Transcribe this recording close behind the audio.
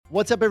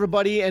What's up,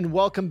 everybody, and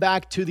welcome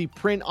back to the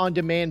Print on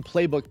Demand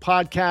Playbook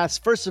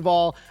podcast. First of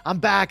all, I'm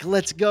back.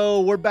 Let's go.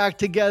 We're back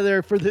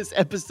together for this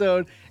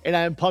episode, and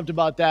I'm pumped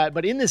about that.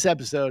 But in this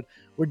episode,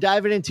 we're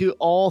diving into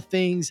all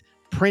things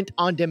print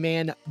on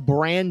demand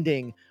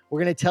branding.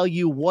 We're going to tell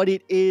you what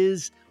it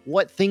is,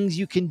 what things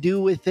you can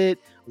do with it,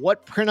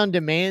 what print on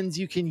demands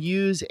you can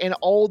use, and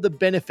all the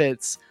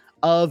benefits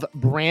of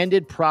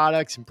branded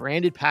products and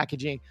branded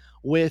packaging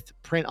with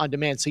print on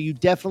demand. So you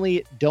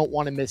definitely don't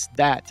want to miss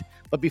that.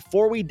 But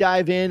before we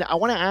dive in, I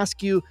want to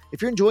ask you,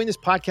 if you're enjoying this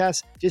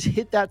podcast, just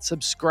hit that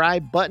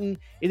subscribe button.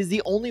 It is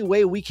the only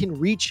way we can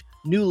reach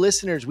new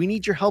listeners. We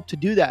need your help to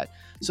do that.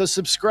 So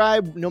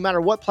subscribe no matter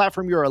what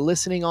platform you're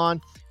listening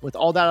on. With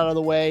all that out of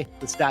the way,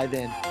 let's dive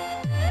in.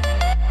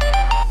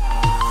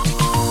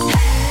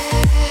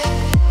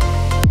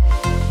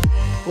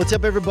 What's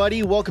up,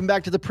 everybody? Welcome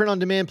back to the Print on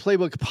Demand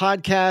Playbook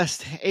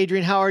podcast.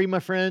 Adrian, how are you, my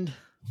friend?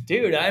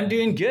 Dude, I'm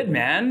doing good,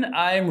 man.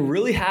 I'm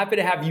really happy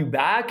to have you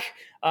back.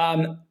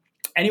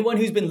 Anyone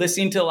who's been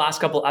listening to the last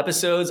couple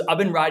episodes, I've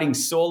been riding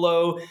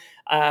solo,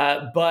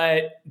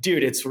 but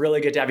dude, it's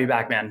really good to have you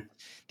back, man.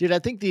 Dude, I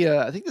think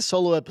the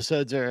solo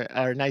episodes are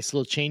a nice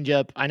little change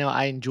up. I know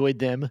I enjoyed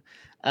them,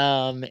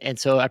 and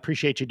so I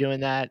appreciate you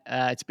doing that.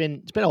 It's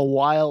been a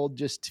wild,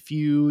 just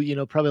few,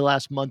 probably the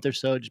last month or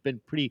so. Just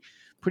been pretty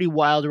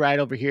wild ride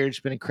over here.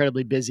 Just been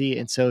incredibly busy,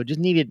 and so just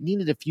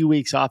needed a few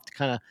weeks off to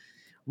kind of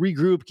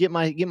regroup, get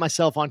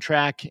myself on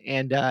track.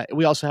 And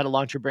we also had a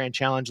Launch Your Brand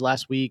Challenge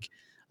last week.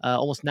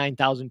 Almost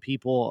 9,000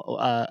 people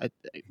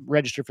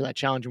registered for that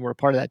challenge, and we're a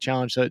part of that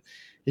challenge. So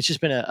it's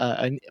just been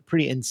a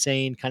pretty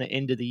insane kind of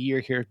end of the year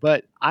here.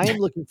 But I am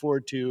looking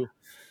forward to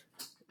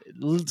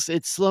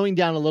it's slowing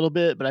down a little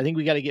bit, but I think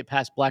we got to get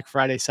past Black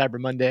Friday, Cyber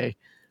Monday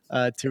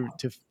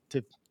to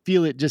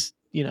feel it. Just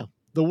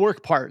the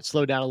work part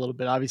slow down a little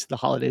bit. Obviously, the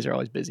holidays are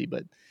always busy,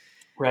 but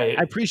right.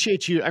 I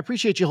appreciate you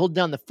holding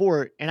down the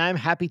fort, and I'm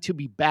happy to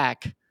be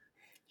back.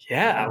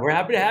 Yeah, we're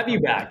happy to have you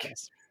back.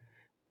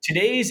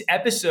 Today's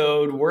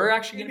episode, we're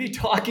actually going to be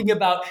talking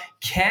about,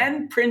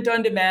 can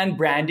print-on-demand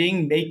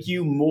branding make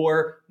you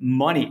more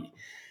money?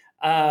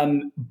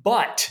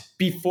 But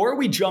before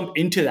we jump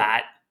into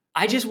that,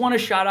 I just want to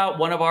shout out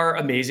one of our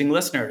amazing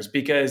listeners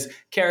because,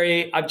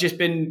 Carrie, I've just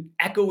been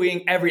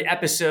echoing every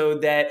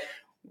episode that,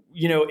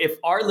 if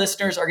our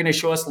listeners are going to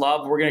show us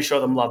love, we're going to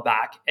show them love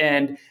back.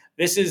 And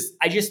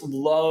I just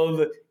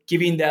love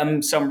giving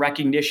them some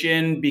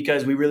recognition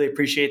because we really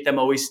appreciate them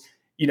always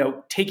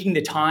taking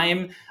the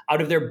time out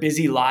of their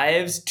busy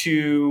lives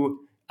to,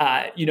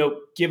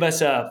 give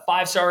us a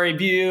 5-star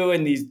review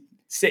and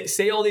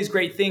say all these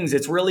great things.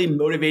 It's really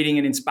motivating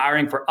and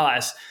inspiring for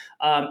us.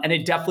 And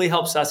it definitely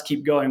helps us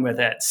keep going with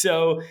it.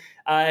 So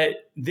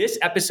this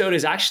episode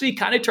is actually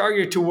kind of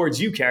targeted towards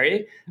you,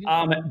 Carrie.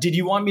 Did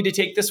you want me to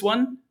take this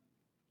one?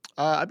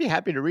 I'd be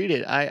happy to read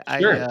it.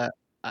 Sure.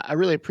 I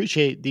really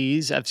appreciate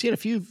these. I've seen a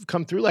few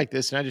come through like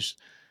this, and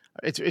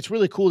it's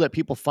really cool that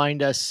people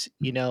find us,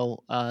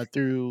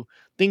 through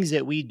things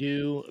that we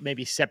do,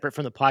 maybe separate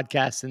from the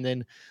podcast, and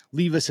then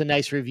leave us a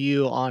nice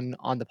review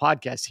on the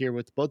podcast here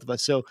with both of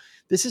us. So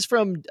this is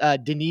from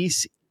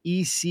Denise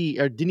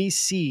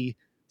C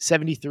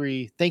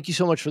 73. Thank you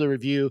so much for the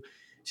review.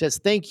 She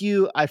says, "Thank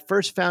you. I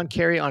first found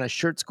Carrie on a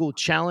Shirt School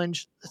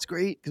challenge." That's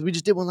great because we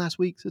just did one last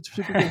week, so it's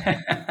super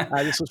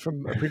cool. This was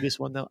from a previous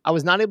one, though. "I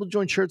was not able to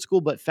join Shirt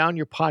School, but found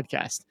your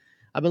podcast.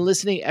 I've been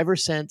listening ever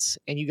since,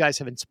 and you guys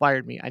have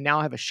inspired me. I now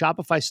have a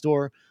Shopify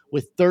store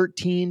with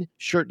 13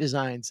 shirt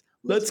designs.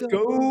 Let's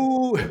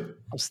go.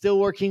 I'm still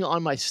working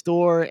on my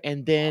store,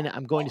 and then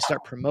I'm going to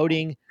start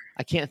promoting.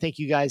 I can't thank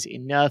you guys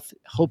enough.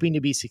 Hoping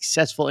to be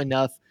successful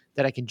enough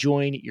that I can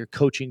join your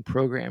coaching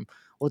program."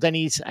 Well,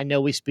 Denise, I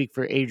know we speak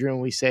for Adrian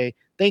when we say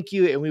thank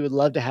you, and we would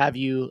love to have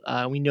you.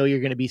 We know you're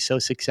going to be so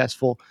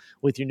successful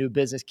with your new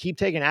business. Keep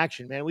taking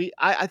action, man.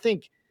 I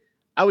think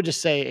I would just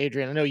say,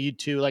 Adrian, I know you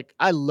too. Like,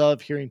 I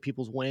love hearing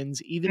people's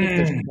wins, even if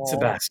they're small. It's the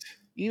best.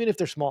 Even if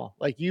they're small.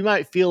 Like, you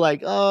might feel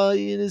like, oh,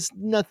 it's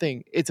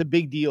nothing. It's a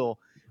big deal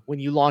when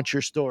you launch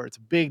your store. It's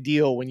a big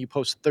deal when you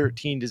post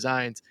 13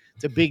 designs.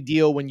 It's a big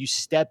deal when you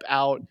step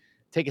out,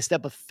 take a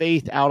step of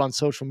faith out on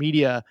social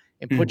media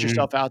and put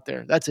yourself out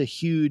there. That's a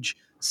huge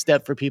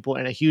step for people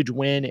and a huge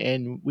win.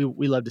 And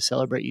we love to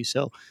celebrate you.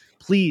 So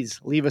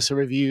please leave us a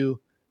review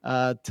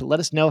to let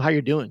us know how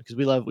you're doing, because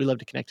we love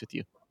to connect with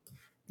you.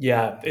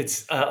 Yeah,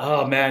 it's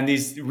oh man,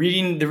 these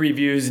reading the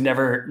reviews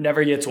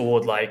never gets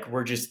old. Like,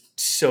 we're just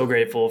so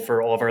grateful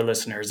for all of our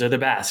listeners. They're the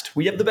best.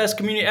 We have the best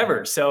community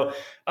ever. So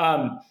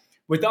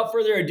without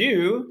further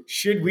ado,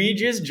 should we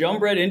just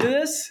jump right into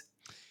this?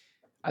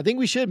 I think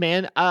we should,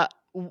 man.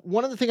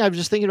 One other thing I was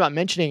just thinking about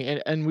mentioning,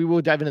 and we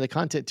will dive into the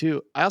content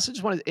too. I also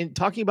just wanted, in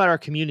talking about our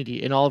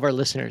community and all of our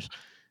listeners,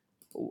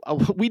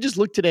 we just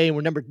looked today and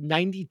we're number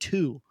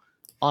 92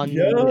 on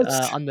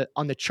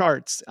the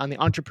charts, on the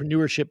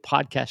entrepreneurship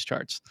podcast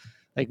charts.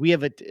 Like, we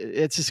have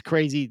it's just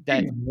crazy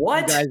that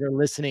you guys are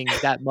listening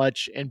that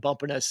much and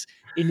bumping us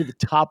into the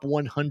top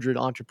 100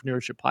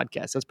 entrepreneurship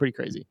podcasts. That's pretty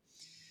crazy.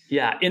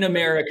 Yeah, in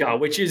America,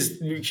 which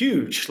is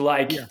huge.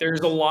 Like, Yeah.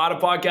 there's a lot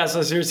of podcast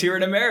listeners here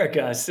in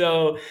America.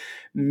 So,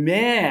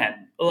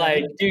 man, Yeah, I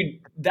like, think, dude,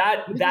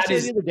 what did you that say the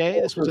is other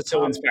day? also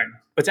so inspiring.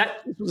 What's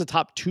that? This was a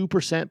top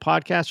 2%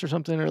 podcast or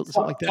something like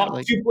that. Top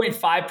Like,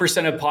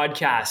 2.5% of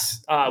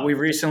podcasts we've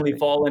recently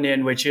fallen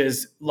in, which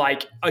is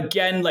like,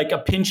 again, like a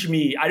pinch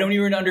me. I don't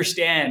even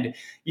understand.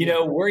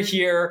 We're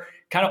here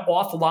kind of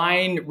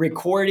offline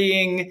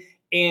recording,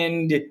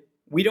 and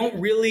we don't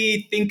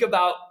really think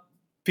about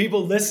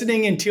people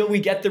listening until we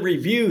get the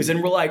reviews.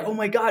 And we're like, oh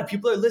my God,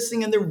 people are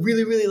listening and they're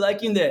really, really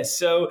liking this.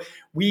 So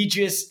we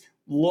just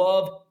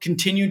love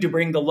continuing to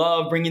bring the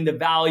love, bringing the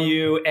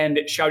value, and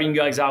shouting you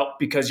guys out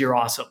because you're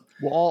awesome.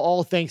 well,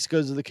 all thanks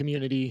goes to the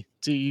community.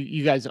 To you,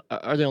 you guys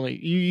are the only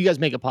you guys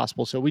make it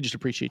possible. So we just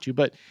appreciate you.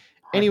 But,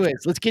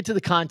 anyways, let's get to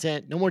the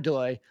content. No more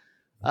delay.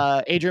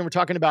 Adrian, we're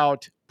talking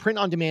about print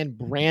on demand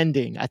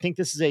branding. I think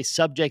this is a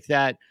subject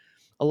that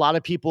a lot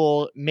of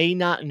people may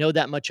not know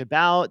that much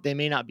about. They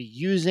may not be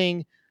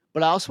using.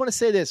 But I also want to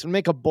say this and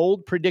make a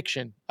bold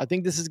prediction. I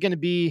think this is going to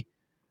be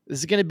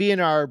in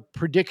our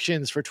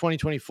predictions for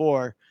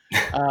 2024.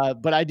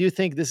 But I do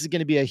think this is going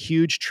to be a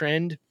huge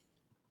trend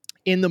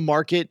in the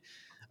market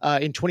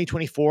in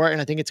 2024,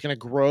 and I think it's going to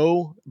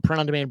grow. Print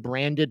on demand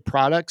branded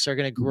products are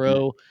going to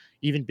grow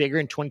even bigger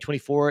in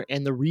 2024.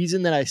 And the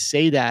reason that I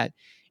say that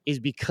is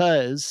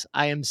because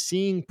I am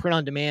seeing print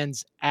on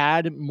demands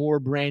add more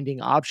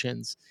branding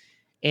options,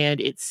 and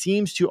it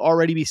seems to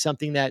already be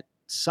something that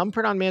some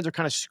print on demands are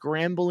kind of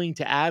scrambling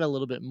to add a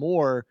little bit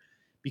more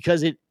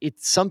because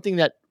it's something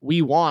that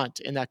we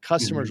want and that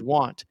customers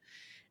want.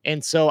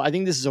 And so I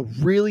think this is a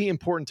really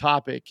important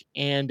topic,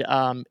 and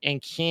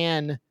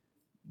can,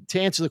 to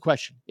answer the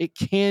question, it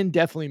can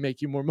definitely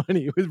make you more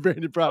money with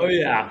branded Oh, products.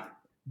 yeah.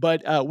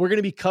 But we're going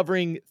to be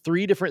covering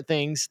 3 different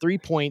things, 3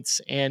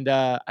 points. And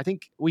I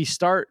think we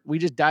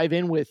just dive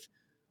in with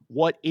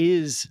what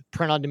is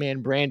print on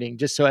demand branding,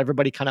 just so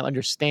everybody kind of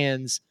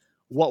understands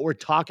what we're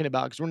talking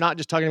about. Because we're not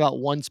just talking about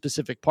one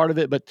specific part of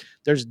it, but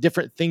there's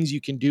different things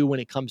you can do when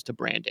it comes to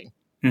branding.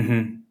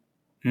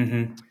 Mm-hmm.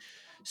 Mm-hmm.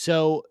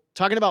 So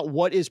talking about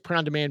what is print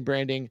on demand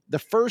branding, the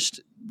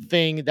first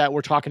thing that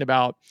we're talking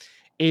about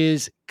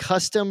is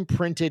custom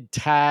printed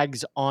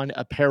tags on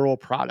apparel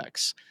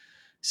products.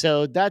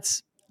 So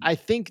that's, I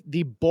think,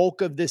 the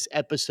bulk of this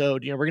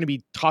episode. We're going to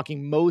be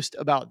talking most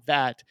about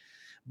that,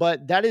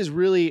 but that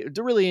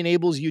really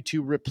enables you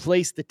to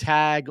replace the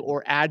tag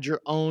or add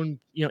your own,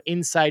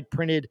 inside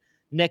printed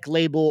neck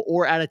label,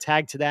 or add a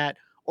tag to that,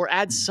 or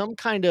add some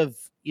kind of,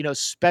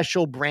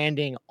 special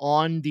branding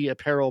on the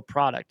apparel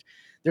product.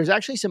 There's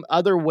actually some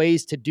other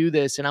ways to do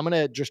this, and I'm going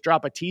to just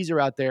drop a teaser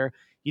out there.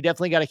 You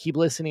definitely got to keep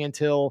listening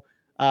until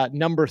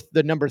number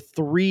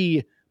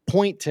 3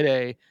 point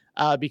today,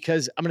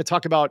 because I'm going to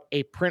talk about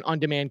a print on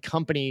demand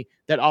company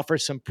that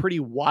offers some pretty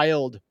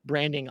wild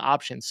branding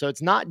options. So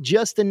it's not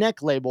just the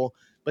neck label,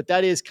 but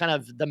that is kind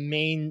of the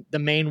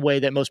main way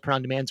that most print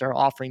on demands are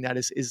offering that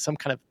is some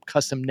kind of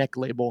custom neck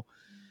label.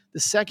 The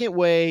second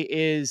way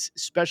is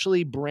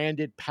specially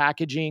branded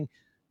packaging.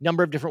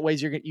 Number of different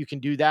ways you can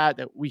do that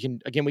we can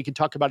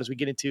talk about as we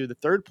get into the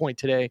third point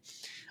today.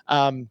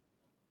 And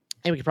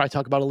we can probably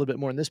talk about a little bit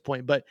more in this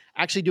point, but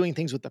actually doing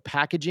things with the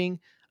packaging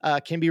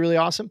can be really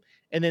awesome.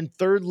 And then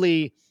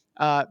thirdly,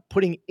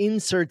 putting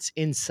inserts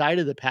inside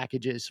of the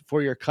packages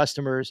for your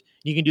customers.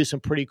 You can do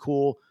some pretty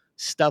cool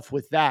stuff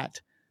with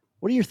that.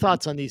 What are your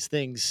thoughts on these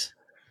things?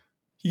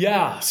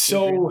 Yeah.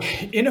 So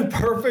in a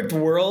perfect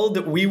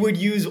world, we would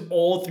use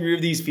all 3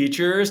 of these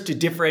features to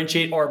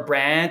differentiate our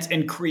brands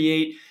and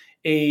create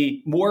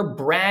a more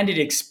branded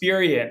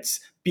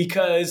experience.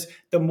 Because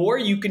the more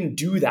you can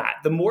do that,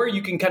 the more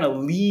you can kind of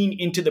lean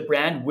into the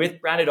brand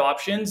with branded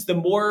options, the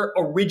more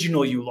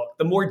original you look,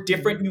 the more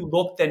different you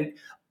look than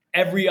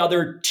every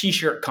other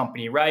t-shirt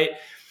company, right?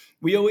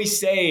 We always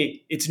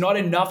say it's not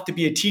enough to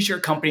be a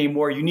t-shirt company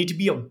anymore. You need to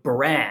be a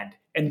brand.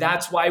 And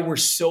that's why we're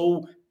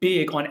so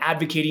big on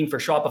advocating for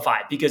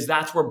Shopify, because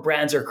that's where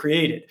brands are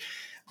created.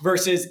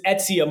 Versus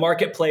Etsy, a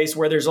marketplace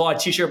where there's a lot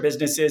of t-shirt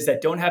businesses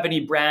that don't have any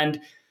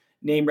brand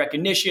name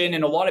recognition.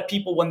 And a lot of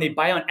people, when they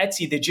buy on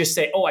Etsy, they just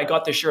say, oh, I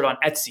got this shirt on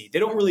Etsy. They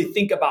don't really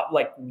think about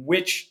like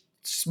which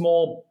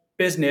small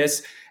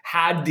business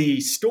had the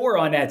store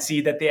on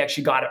Etsy that they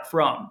actually got it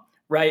from,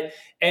 right?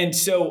 And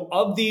so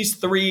of these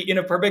 3, in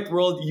a perfect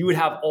world, you would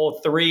have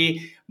all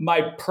 3. My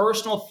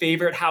personal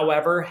favorite,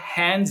 however,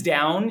 hands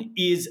down,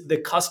 is the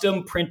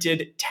custom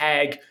printed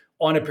tag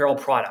on apparel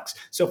products.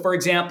 So for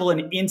example,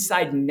 an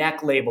inside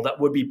neck label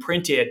that would be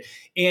printed.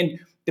 And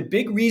the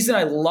big reason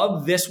I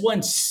love this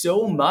one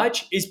so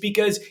much is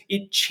because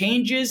it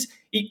changes,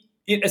 it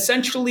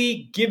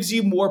essentially gives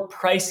you more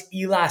price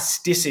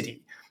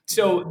elasticity.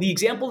 So the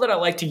example that I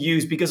like to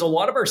use, because a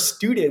lot of our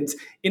students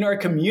in our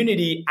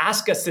community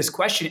ask us this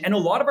question, and a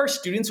lot of our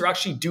students are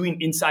actually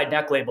doing inside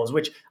neck labels,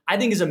 which I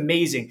think is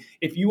amazing.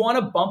 If you want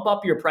to bump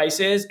up your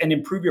prices and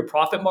improve your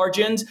profit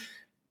margins,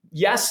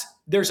 yes,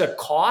 there's a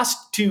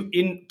cost to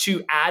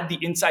add the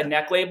inside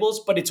neck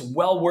labels, but it's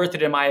well worth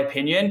it in my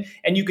opinion.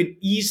 And you can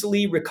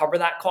easily recover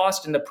that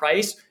cost in the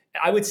price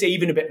I would say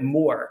even a bit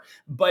more.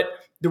 But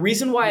the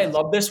reason why I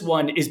love this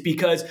one is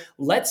because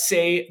let's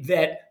say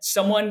that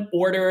someone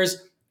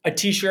orders a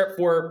t-shirt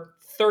for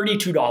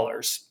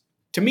 $32.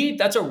 To me,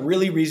 that's a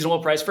really reasonable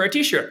price for a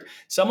t-shirt.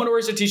 Someone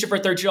orders a t-shirt for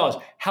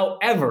 $32.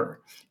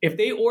 However, if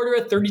they order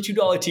a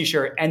 $32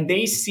 t-shirt and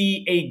they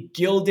see a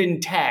Gildan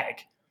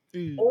tag,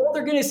 all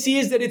they're going to see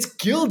is that it's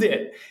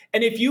Gildan.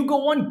 And if you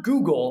go on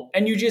Google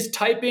and you just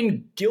type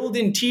in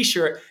Gildan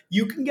t-shirt,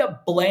 you can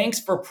get blanks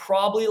for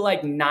probably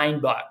like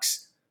 $9.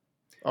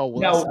 Oh,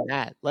 well,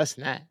 Now, less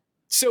than that.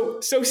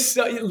 So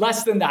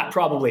less than that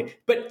probably.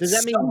 But does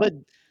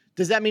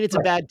that mean it's a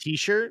bad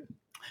t-shirt?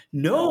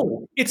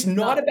 No, it's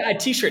not a bad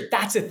t-shirt.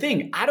 That's the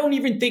thing. I don't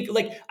even think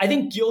I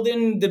think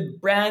Gildan, the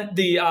brand,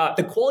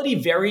 the quality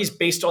varies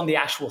based on the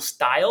actual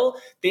style.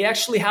 They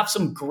actually have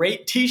some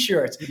great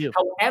t-shirts.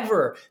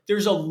 However,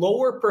 there's a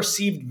lower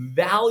perceived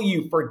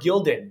value for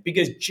Gildan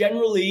because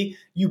generally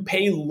you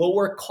pay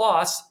lower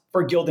costs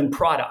for Gildan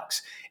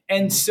products.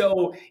 And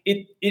so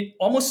it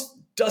almost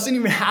doesn't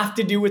even have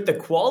to do with the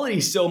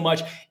quality so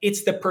much.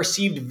 It's the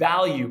perceived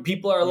value.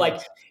 People are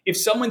like, if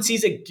someone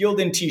sees a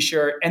Gildan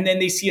t-shirt and then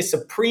they see a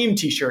Supreme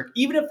t-shirt,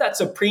 even if that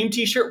Supreme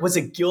t-shirt was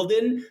a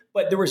Gildan,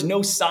 but there was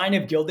no sign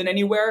of Gildan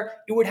anywhere,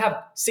 it would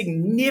have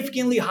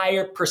significantly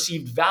higher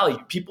perceived value.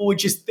 People would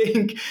just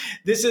think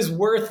this is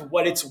worth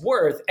what it's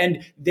worth,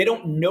 and they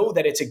don't know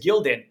that it's a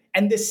Gildan.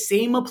 And the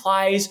same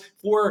applies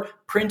for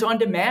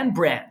print-on-demand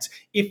brands.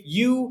 If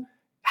you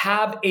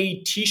have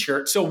a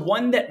t-shirt. So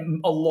one that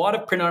a lot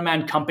of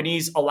print-on-demand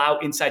companies allow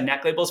inside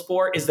neck labels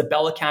for is the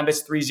Bella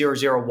Canvas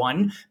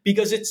 3001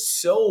 because it's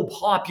so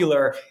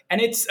popular and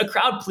it's a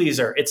crowd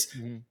pleaser. It's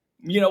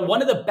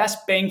one of the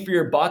best bang for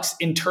your bucks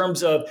in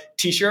terms of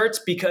t-shirts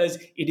because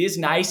it is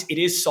nice, it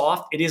is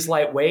soft, it is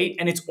lightweight,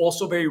 and it's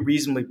also very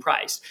reasonably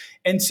priced.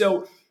 And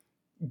so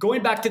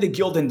going back to the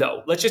Gildan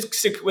though, let's just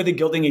stick with a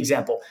Gildan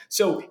example.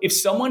 So if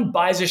someone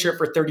buys a shirt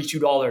for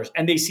 $32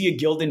 and they see a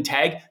Gildan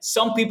tag,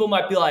 some people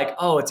might be like,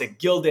 oh, it's a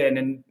Gildan.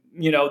 And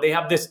they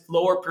have this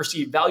lower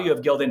perceived value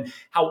of Gildan.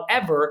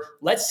 However,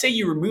 let's say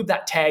you remove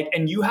that tag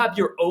and you have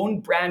your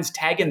own brand's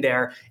tag in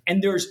there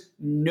and there's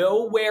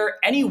nowhere,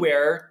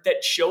 anywhere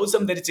that shows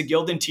them that it's a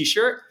Gildan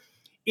t-shirt.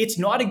 It's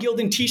not a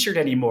Gildan t-shirt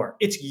anymore.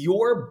 It's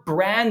your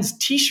brand's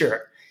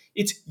t-shirt.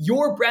 It's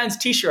your brand's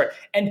t-shirt,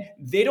 and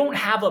they don't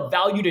have a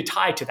value to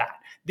tie to that.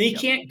 They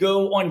can't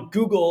go on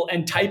Google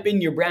and type in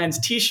your brand's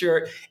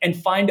t-shirt and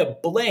find a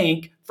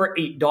blank for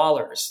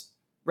 $8,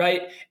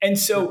 right? And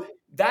so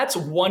that's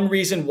one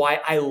reason why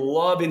I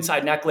love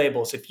inside neck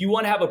labels. If you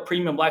want to have a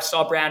premium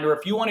lifestyle brand or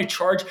if you want to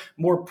charge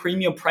more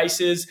premium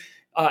prices,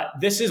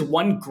 this is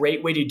one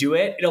great way to do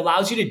it. It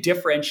allows you to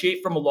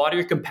differentiate from a lot of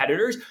your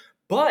competitors,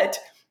 but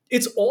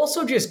it's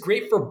also just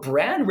great for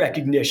brand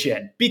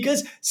recognition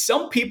because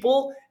some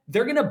people,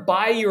 they're going to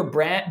buy your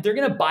brand, they're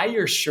going to buy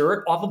your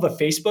shirt off of a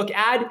Facebook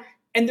ad,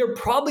 and they're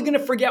probably going to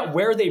forget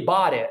where they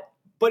bought it.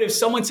 But if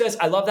someone says,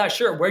 I love that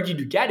shirt, where did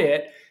you get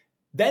it?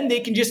 Then they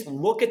can just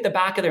look at the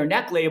back of their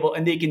neck label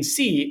and they can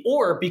see,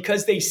 or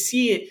because they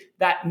see it,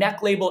 that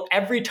neck label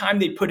every time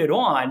they put it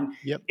on,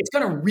 it's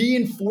kind of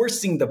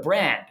reinforcing the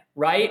brand,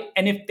 right?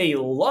 And if they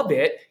love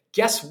it,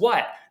 guess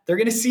what? They're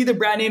going to see the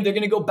brand name, they're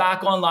going to go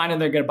back online and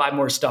they're going to buy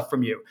more stuff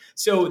from you.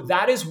 So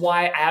that is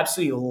why I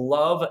absolutely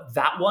love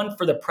that one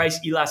for the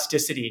price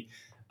elasticity.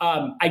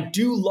 I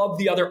do love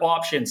the other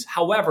options.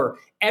 However,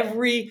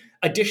 every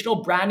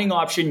additional branding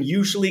option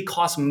usually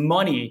costs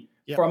money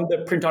from the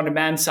print on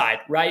demand side,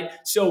 right?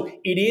 So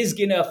it is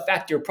going to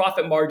affect your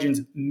profit margins,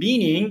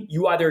 meaning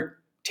you either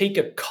take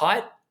a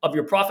cut of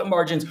your profit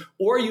margins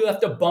or you have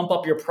to bump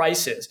up your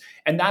prices.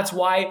 And that's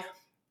why,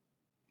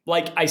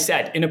 like I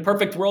said, in a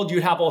perfect world,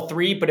 you'd have all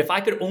three. But if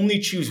I could only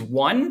choose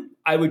one,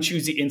 I would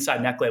choose the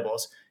inside neck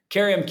labels.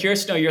 Carrie, I'm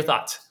curious to know your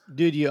thoughts.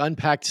 Dude, you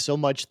unpacked so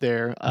much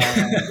there.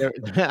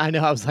 I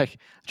know I was like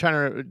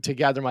trying to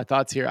gather my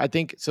thoughts here. I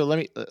think, so let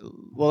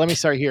me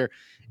start here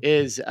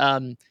is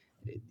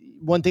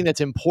one thing that's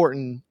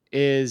important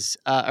is,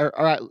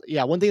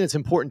 one thing that's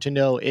important to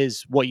know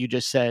is what you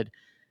just said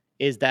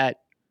is that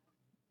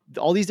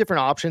all these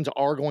different options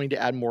are going to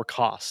add more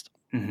cost.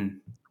 Mm-hmm.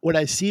 What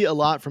I see a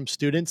lot from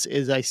students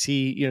is I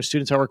see,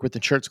 students I work with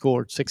in Church School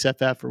or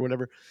 6FF or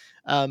whatever.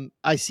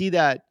 I see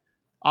that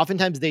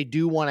oftentimes they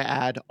do want to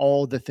add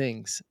all the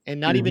things and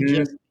not even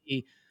just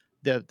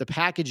the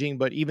packaging,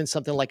 but even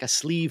something like a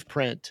sleeve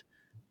print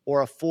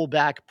or a full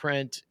back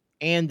print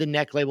and the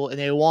neck label. And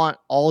they want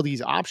all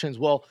these options.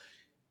 Well,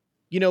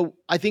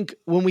 I think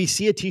when we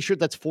see a t-shirt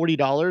that's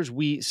 $40,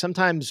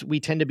 we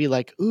tend to be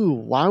like, ooh,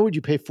 why would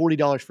you pay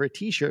 $40 for a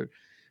t-shirt?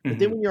 But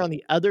then when you're on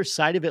the other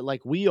side of it,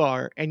 like we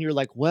are, and you're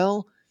like,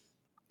 well,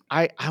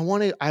 I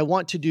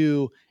want to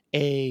do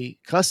a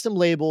custom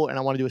label and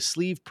I want to do a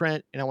sleeve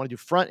print and I want to do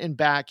front and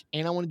back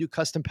and I want to do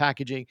custom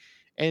packaging.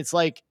 And it's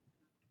like,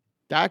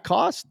 that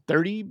costs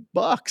 $30,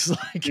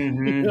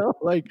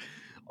 like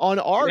on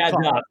our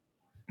cost.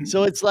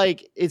 So it's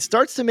like, it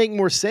starts to make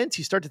more sense.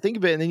 You start to think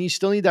of it and then you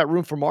still need that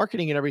room for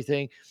marketing and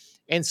everything.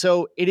 And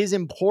so it is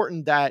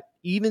important that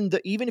even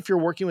if you're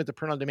working with the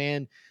print on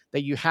demand,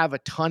 that you have a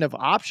ton of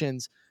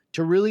options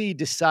to really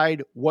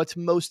decide what's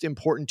most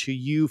important to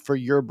you for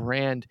your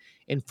brand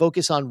and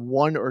focus on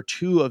one or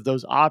two of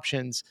those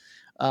options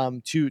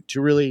to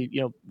really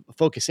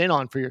focus in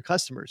on for your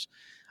customers.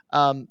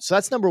 So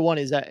that's number one.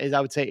 Is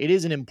I would say it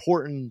is an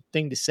important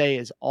thing to say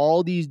is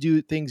all these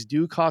things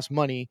do cost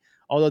money,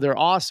 although they're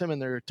awesome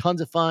and they're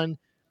tons of fun.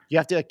 You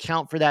have to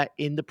account for that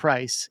in the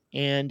price.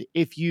 And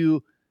if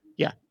you,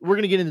 yeah, we're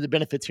going to get into the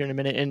benefits here in a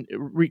minute and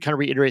kind of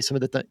reiterate some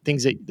of the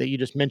things that you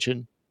just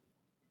mentioned.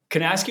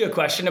 Can I ask you a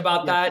question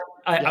about that?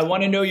 I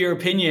want to know your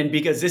opinion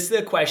because this is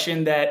a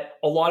question that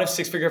a lot of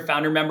Six Figure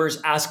Founder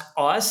members ask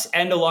us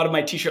and a lot of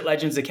my T-Shirt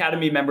Legends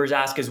Academy members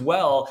ask as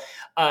well.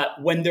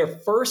 When they're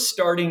first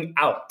starting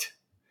out,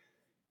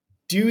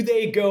 do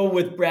they go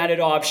with branded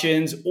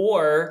options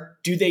or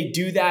do they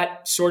do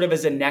that sort of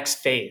as a next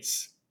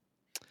phase?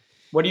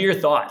 What are your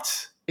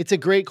thoughts? It's a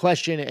great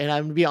question. And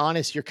I'm going to be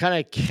honest, you're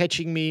kind of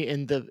catching me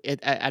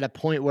at a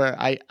point where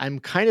I'm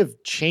kind of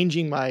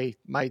changing my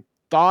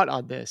thought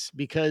on this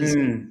because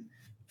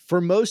for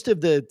most of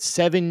the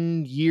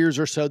 7 years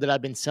or so that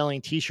I've been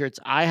selling t-shirts,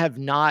 I have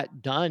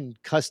not done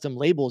custom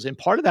labels. And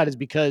part of that is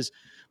because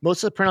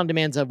most of the print on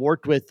demands I've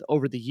worked with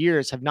over the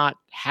years have not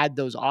had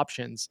those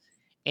options.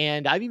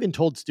 And I've even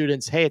told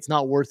students, hey, it's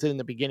not worth it in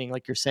the beginning,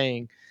 like you're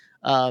saying.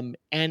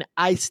 And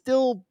I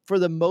still, for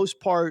the most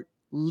part,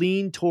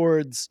 lean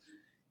towards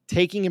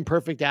taking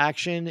imperfect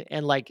action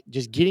and like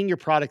just getting your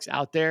products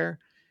out there.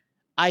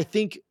 I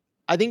think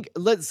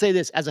let's say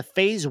this as a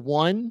phase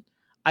one,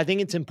 I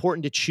think it's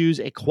important to choose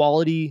a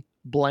quality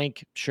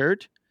blank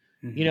shirt.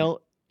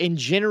 Mm-hmm. In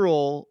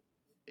general,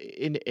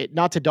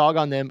 not to dog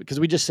on them because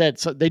we just said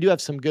so they do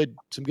have some good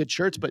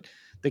shirts, but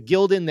the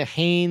Gildan, the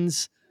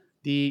Hanes,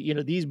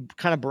 these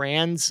kind of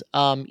brands,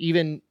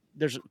 even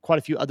there's quite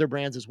a few other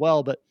brands as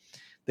well, but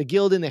the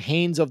Gildan, the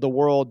Hanes of the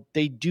world,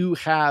 they do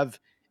have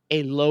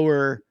a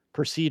lower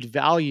perceived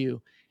value.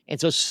 And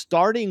so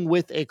starting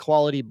with a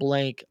quality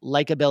blank,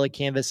 like a Belly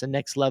Canvas, a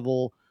Next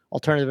Level,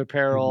 Alternative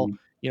Apparel,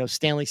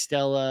 Stanley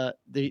Stella,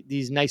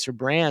 these nicer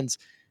brands,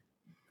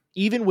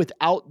 even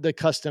without the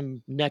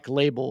custom neck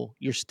label,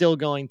 you're still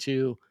going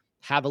to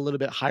have a little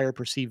bit higher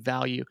perceived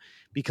value.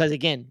 Because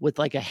again, with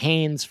like a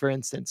Hanes, for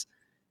instance,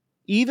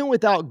 even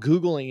without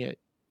Googling it,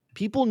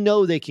 people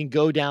know they can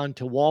go down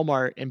to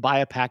Walmart and buy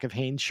a pack of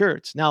Hanes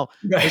shirts. Now,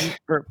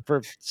 for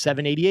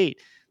 $7.88,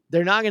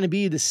 they're not going to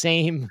be the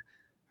same.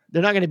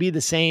 They're not going to be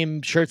the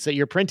same shirts that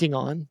you're printing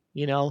on,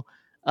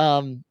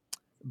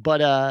 but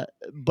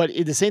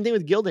the same thing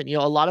with Gildan.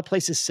 A lot of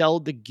places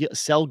sell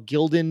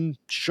Gildan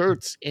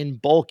shirts in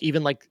bulk,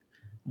 even like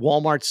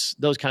Walmart's,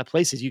 those kind of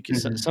places. You can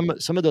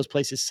some of those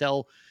places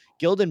sell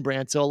Gildan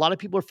brands, so a lot of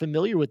people are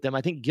familiar with them.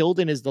 I think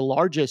Gildan is the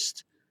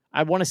largest.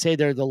 I want to say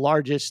they're the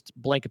largest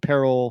blank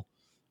apparel.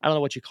 I don't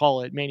know what you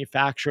call it,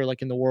 manufacturer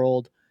like in the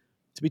world.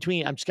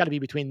 I'm just got to be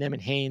between them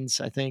and Hanes,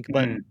 I think,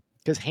 but.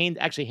 Because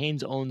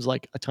Hanes owns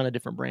like a ton of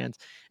different brands.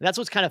 And that's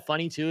what's kind of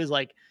funny too, is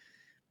like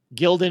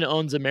Gildan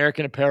owns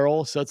American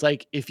Apparel. So it's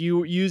like, if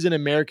you use an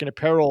American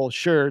Apparel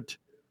shirt,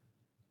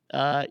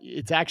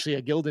 it's actually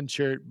a Gildan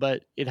shirt,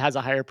 but it has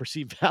a higher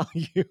perceived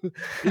value.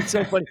 It's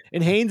so funny.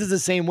 And Hanes is the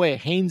same way.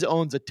 Hanes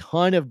owns a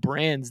ton of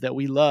brands that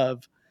we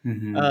love,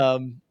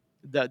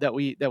 that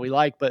we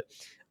like. But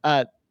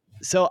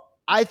so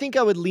I think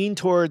I would lean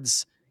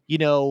towards,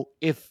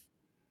 if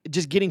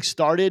just getting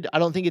started, I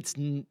don't think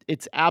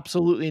it's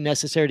absolutely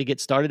necessary to get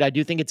started. I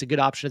do think it's a good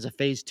option as a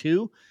phase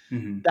two.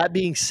 That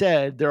being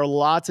said, there are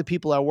lots of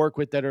people I work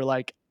with that are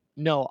like,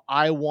 no,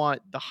 I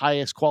want the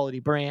highest quality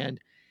brand.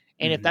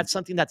 And if that's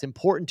something that's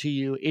important to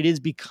you, it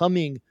is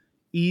becoming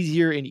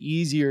easier and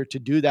easier to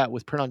do that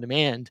with print on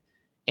demand.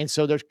 And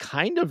so there's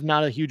kind of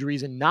not a huge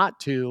reason not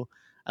to,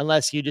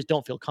 unless you just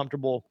don't feel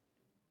comfortable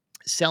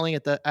selling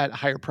at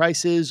higher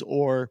prices,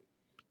 or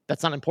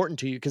that's not important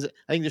to you. Because I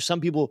think there's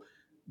some people,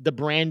 the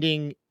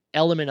branding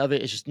element of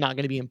it is just not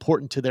going to be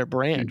important to their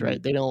brand,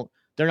 right?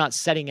 They're not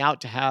setting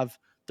out to have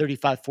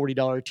 $35,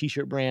 $40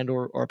 t-shirt brand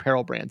or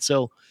apparel brand.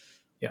 So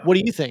what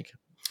do you think?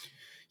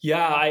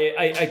 Yeah,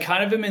 I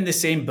kind of am in the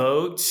same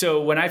boat.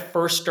 So when I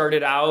first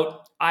started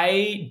out,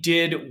 I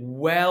did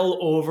well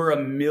over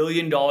 $1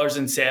 million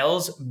in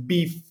sales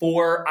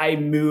before I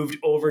moved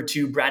over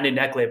to branded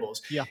neck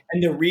labels. Yeah.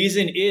 And the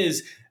reason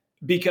is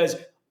because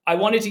I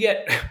wanted to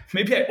get,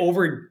 maybe I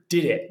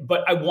overdid it,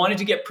 but I wanted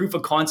to get proof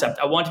of concept.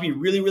 I wanted to be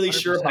really, really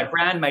 100%. Sure of my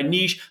brand, my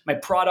niche, my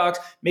product,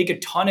 make a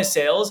ton of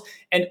sales.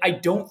 And I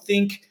don't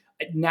think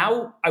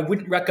now I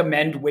wouldn't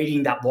recommend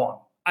waiting that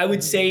long. I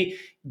would say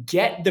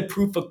get the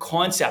proof of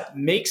concept,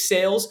 make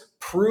sales,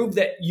 prove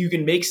that you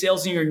can make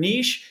sales in your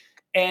niche.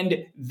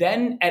 And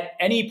then at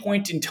any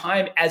point in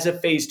time as a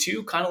phase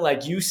two, kind of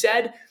like you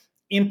said,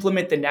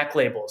 implement the neck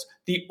labels.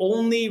 The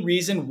only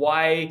reason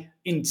why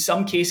in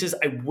some cases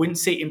I wouldn't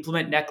say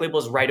implement neck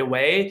labels right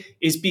away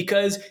is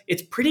because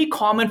it's pretty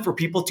common for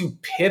people to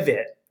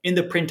pivot in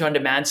the print on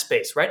demand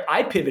space, right?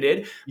 I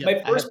pivoted. Yep, My I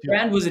have first to.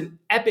 brand was an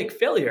epic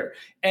failure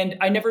and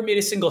I never made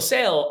a single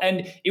sale.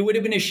 And it would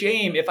have been a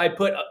shame if I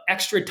put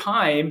extra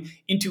time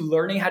into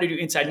learning how to do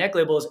inside neck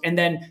labels and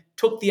then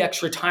took the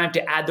extra time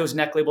to add those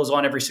neck labels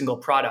on every single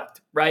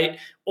product, right? Yep.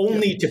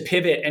 Only to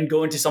pivot and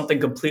go into something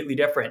completely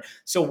different.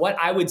 So what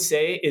I would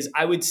say is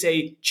I would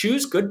say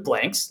choose good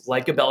blanks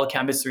like a Bella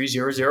Canvas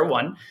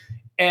 3001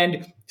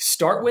 and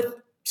start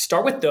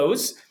with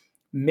those,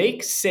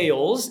 make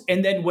sales,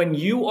 and then when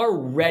you are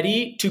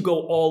ready to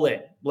go all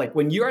in, like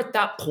when you're at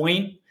that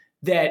point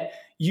that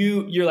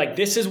you're like,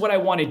 this is what I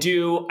want to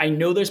do, I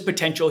know there's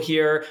potential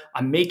here,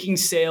 I'm making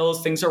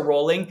sales, things are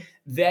rolling,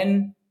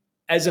 then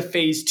as a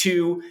phase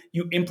two,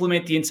 you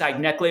implement the inside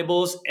neck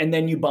labels and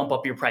then you bump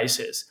up your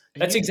prices.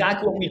 And That's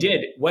exactly what we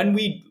did. When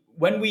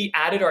we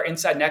added our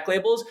inside neck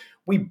labels,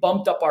 we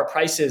bumped up our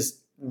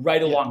prices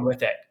right yeah. along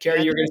with it. And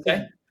Carrie, you're going to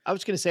say? I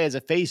was going to say as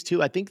a phase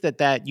two, I think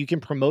that you can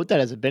promote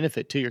that as a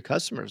benefit to your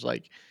customers.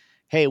 Like,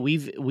 hey,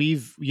 we've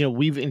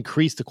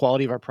increased the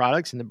quality of our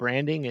products and the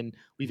branding, and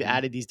we've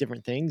added these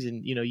different things.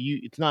 And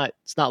it's not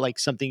like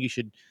something you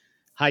should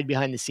hide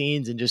behind the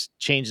scenes and just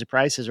change the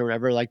prices or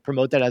whatever. Like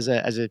promote that as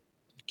a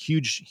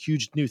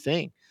huge new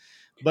thing.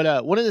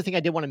 But one other thing I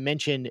did want to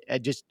mention,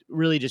 just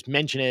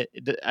mention it.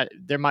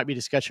 There might be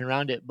discussion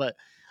around it, but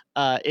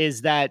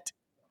is that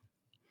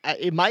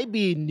it might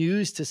be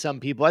news to some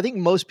people. I think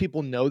most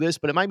people know this,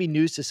 but it might be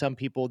news to some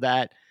people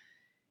that,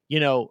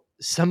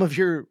 some of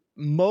your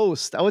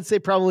most, I would say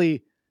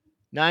probably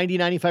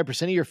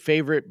 90-95% of your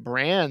favorite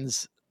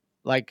brands,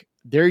 like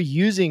they're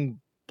using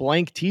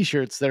blank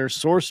t-shirts that are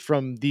sourced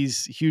from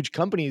these huge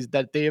companies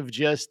that they have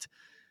just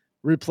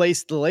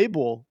replaced the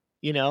label,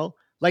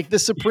 like the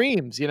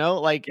Supremes,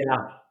 like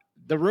Yeah.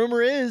 the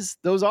rumor is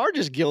those are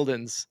just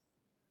Gildan's.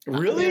 I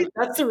mean, Really?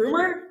 That's the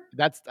rumor?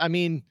 I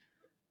mean,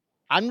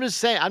 I'm just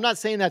saying, I'm not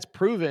saying that's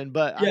proven,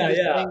 but I'm Yeah,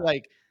 just yeah. saying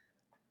like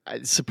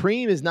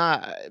Supreme is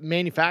not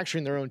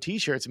manufacturing their own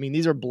t-shirts. I mean,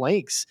 these are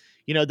blanks,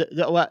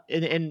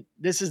 and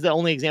this is the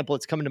only example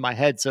that's coming to my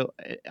head. So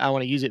I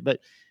want to use it, but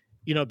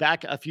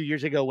back a few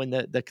years ago when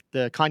the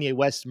Kanye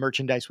West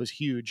merchandise was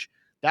huge,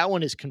 that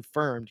one is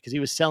confirmed because he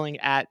was selling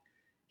it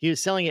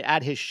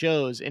at his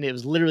shows, and it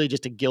was literally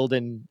just it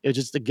was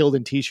just a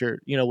Gildan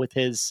t-shirt, with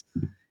his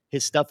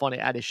stuff on it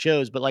at his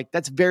shows. But like,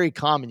 that's very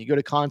common. You go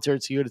to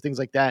concerts, you go to things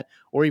like that,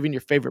 or even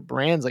your favorite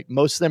brands, like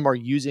most of them are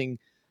using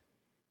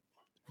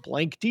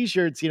blank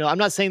t-shirts. I'm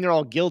not saying they're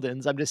all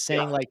Gildan's. I'm just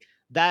saying Yeah. like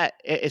that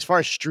as far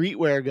as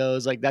streetwear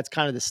goes, like that's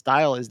kind of the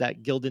style, is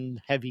that Gildan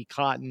heavy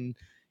cotton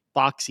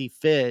boxy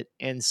fit.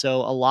 And so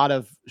a lot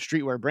of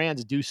streetwear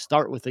brands do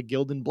start with a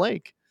Gildan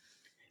blank.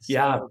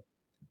 Yeah. So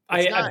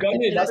it's I've not, got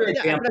and I another say that, what I say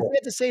example.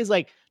 that to say is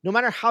like, no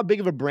matter how big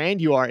of a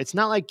brand you are, it's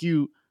not like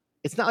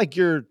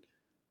you're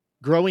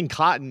growing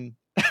cotton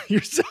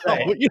yourself.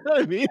 Right. You know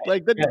what I mean?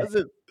 Like that Right.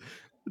 it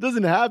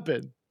doesn't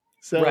happen.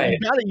 So Right. you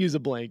got to use a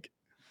blank,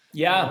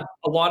 Yeah,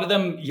 a lot of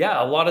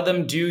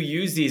them do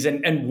use these.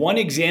 And one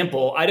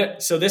example, I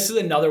don't so this is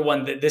another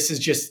one that this is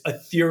just a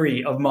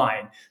theory of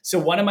mine. So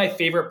one of my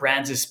favorite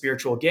brands is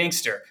Spiritual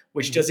Gangster,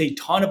 which Mhm. does a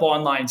ton of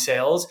online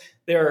sales.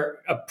 They're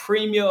a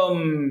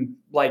premium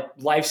like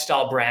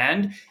lifestyle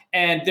brand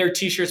and their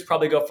t-shirts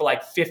probably go for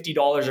like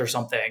 $50 or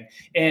something.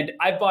 And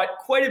I bought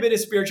quite a bit of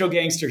Spiritual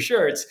Gangster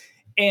shirts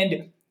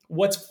and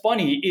what's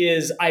funny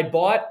is I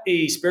bought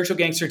a Spiritual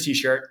Gangster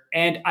t-shirt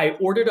and I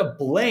ordered a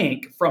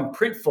blank from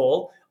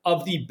Printful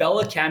of the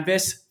Bella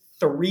Canvas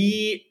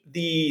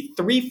the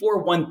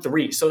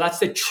 3413. So that's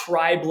the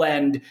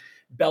tri-blend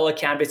Bella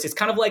Canvas. It's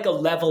kind of like a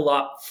level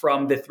up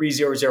from the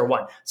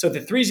 3001. So the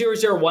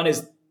 3001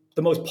 is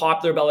the most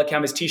popular Bella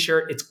Canvas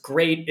t-shirt. It's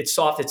great, it's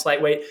soft, it's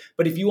lightweight.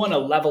 But if you want to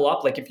level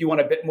up, like if you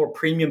want a bit more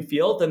premium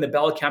feel, then the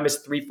Bella Canvas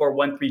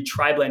 3413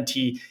 tri-blend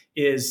tee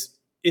is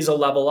a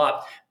level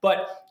up.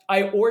 But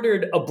I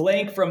ordered a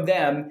blank from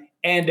them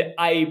and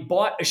I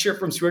bought a shirt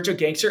from Spiritual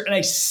Gangster, and I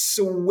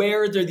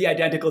swear they're the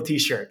identical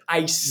T-shirt.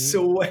 I Mhm.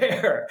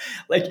 swear,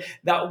 like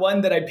that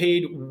one that I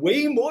paid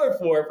way more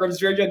for from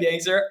Spiritual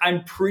Gangster,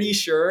 I'm pretty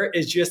sure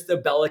is just the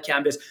Bella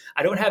Canvas.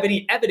 I don't have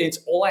any evidence.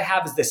 All I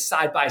have is the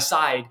side by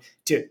side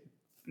to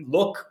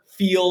look,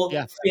 feel,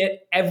 Yeah.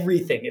 fit,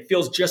 everything. It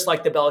feels just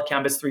like the Bella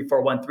Canvas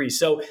 3413.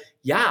 So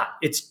yeah,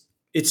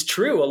 it's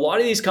true. A lot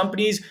of these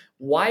companies,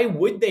 why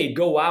would they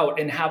go out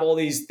and have all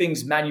these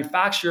things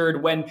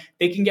manufactured when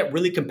they can get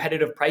really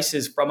competitive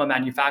prices from a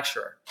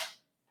manufacturer?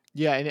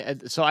 Yeah,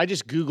 and so I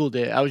just Googled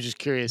it. I was just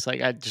curious.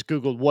 Like I just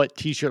Googled what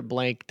T-shirt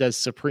blank does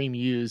Supreme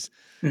use,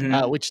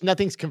 Mhm. which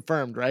nothing's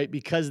confirmed, right?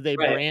 Because they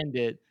Right. brand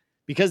it.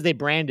 Because they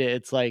brand it,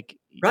 it's like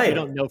we Right.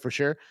 don't know for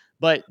sure.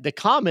 But the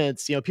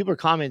comments, people are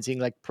commenting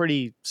like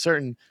pretty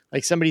certain.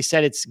 Like somebody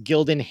said it's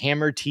Gildan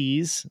Hammer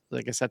Tees.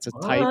 I guess that's a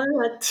type.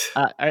 What?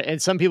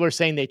 And some people are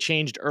saying they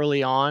changed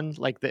early on.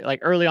 Like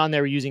early on, they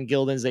were using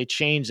Gildan's. They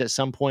changed at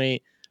some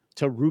point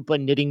to Rupa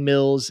Knitting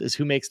Mills is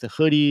who makes the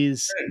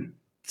hoodies.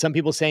 Some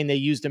people saying they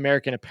used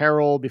American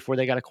Apparel before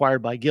they got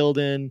acquired by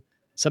Gildan.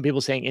 Some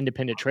people saying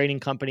independent trading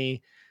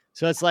company.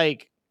 So it's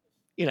like,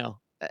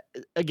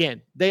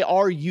 again, they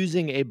are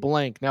using a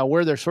blank. Now,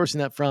 where they're sourcing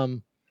that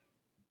from,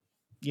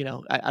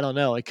 I don't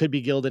know. It could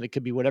be gilded, it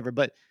could be whatever,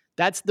 but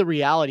that's the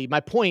reality.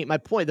 The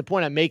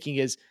point I'm making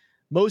is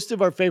most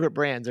of our favorite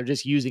brands are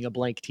just using a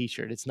blank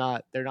t-shirt.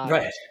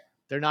 Right.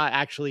 They're not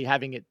actually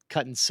having it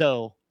cut and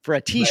sew for a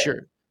Right.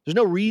 t-shirt. There's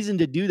no reason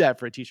to do that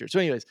for a t-shirt. So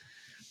anyways,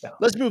 Yeah.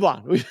 let's move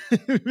on.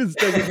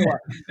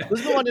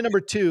 Let's move on to number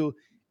 2.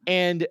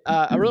 And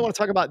I really want to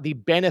talk about the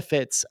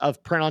benefits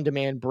of print on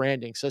demand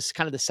branding. So it's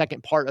kind of the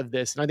second part of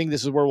this. And I think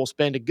this is where we'll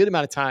spend a good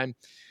amount of time.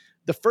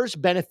 The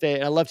first benefit,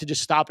 and I love to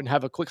just stop and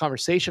have a quick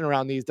conversation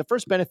around these. The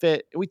first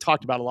benefit, we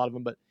talked about a lot of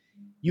them, but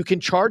you can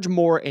charge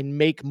more and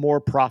make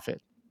more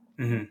profit.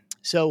 Mm-hmm.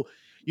 So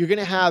you're going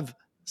to have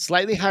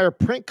slightly higher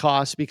print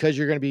costs because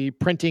you're going to be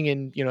printing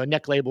in, a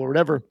neck label or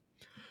whatever.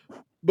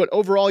 But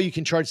overall, you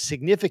can charge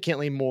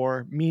significantly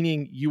more,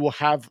 meaning you will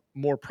have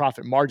more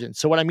profit margin.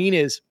 So what I mean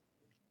is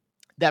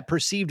that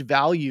perceived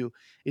value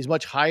is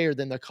much higher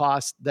than the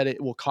cost that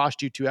it will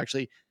cost you to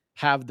actually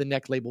have the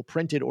neck label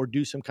printed or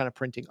do some kind of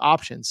printing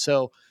option.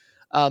 So,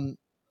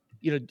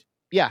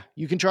 yeah,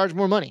 you can charge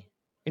more money.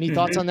 Any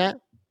thoughts on that?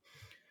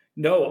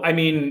 No, I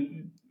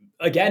mean,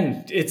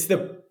 again, it's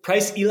the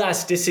price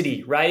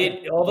elasticity,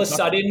 right? All of a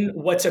sudden,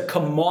 what's a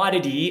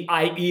commodity,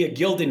 i.e., a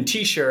Gildan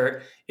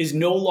t-shirt, is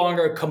no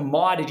longer a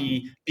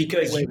commodity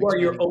because you are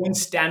your own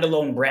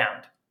standalone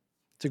brand.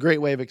 It's a great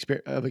way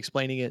of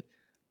explaining it.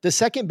 The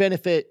second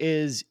benefit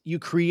is you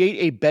create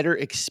a better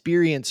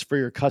experience for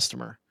your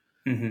customer.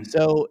 Mm-hmm.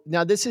 So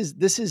now this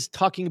is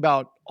talking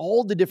about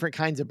all the different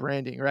kinds of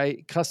branding,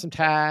 right? Custom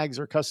tags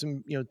or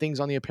custom, things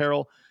on the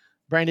apparel,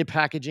 branded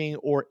packaging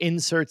or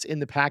inserts in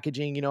the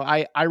packaging.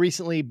 I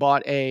recently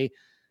bought a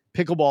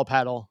pickleball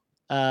paddle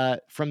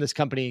from this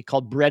company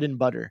called Bread and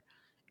Butter.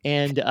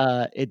 And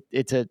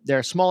they're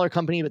a smaller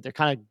company, but they're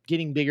kind of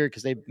getting bigger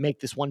because they make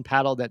this one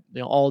paddle that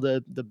all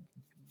the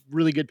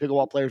really good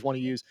pickleball players want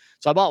to use.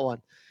 So I bought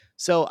one.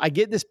 So I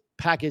get this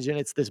package and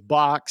it's this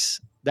box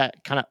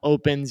that kind of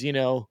opens,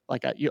 you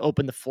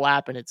open the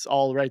flap and it's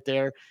all right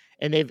there.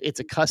 And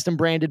it's a custom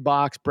branded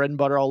box, Bread and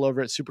Butter all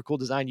over it. Super cool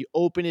design. You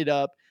open it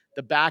up.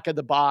 The back of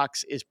the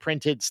box is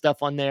printed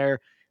stuff on there.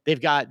 They've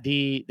got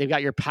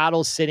your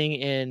paddles sitting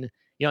in,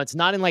 it's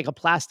not in like a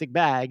plastic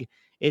bag.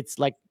 It's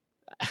like,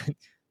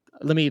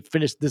 let me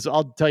finish this.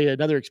 I'll tell you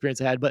another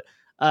experience I had, but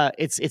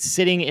it's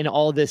sitting in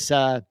all this,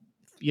 that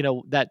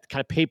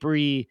kind of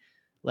papery,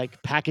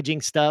 like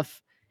packaging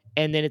stuff.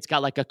 And then it's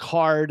got like a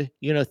card,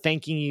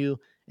 thanking you.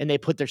 And they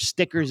put their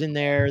stickers in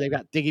there.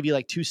 They give you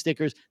like 2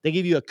 stickers. They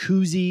give you a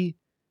koozie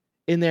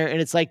in there. And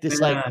it's like this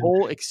like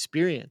whole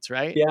experience,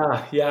 right?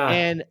 Yeah. Yeah.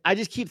 And I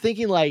just keep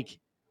thinking like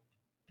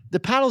the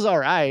paddle's all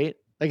right.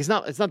 Like it's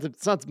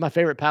not my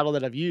favorite paddle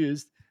that I've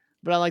used,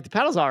 but I like the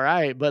paddle's all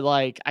right. But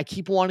like I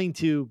keep wanting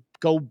to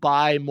go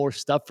buy more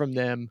stuff from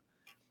them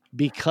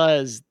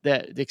because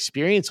the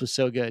experience was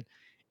so good.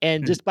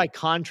 And just by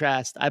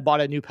contrast, I bought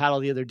a new paddle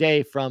the other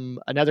day from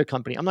another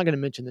company. I'm not going to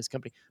mention this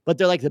company, but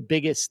they're like one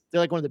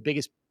of the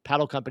biggest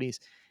paddle companies.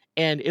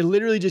 And it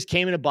literally just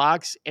came in a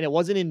box and it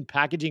wasn't in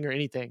packaging or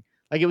anything.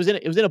 Like it was in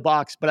a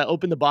box, but I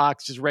opened the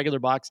box, just regular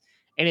box.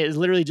 And it was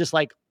literally just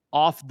like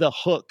off the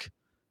hook.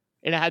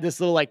 And it had this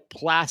little like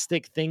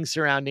plastic thing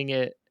surrounding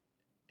it.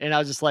 And I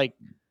was just like,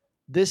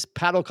 this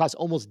paddle costs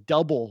almost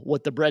double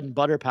what the Bread and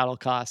Butter paddle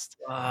cost.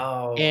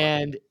 Wow.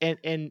 And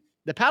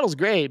the paddle's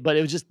great, but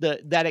it was just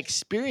that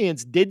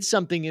experience did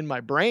something in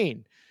my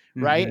brain.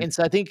 Right. Mm-hmm. And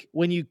so I think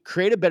when you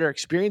create a better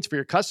experience for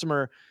your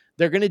customer,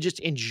 they're going to just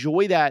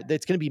enjoy that.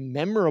 That's going to be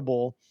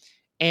memorable.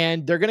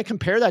 And they're going to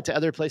compare that to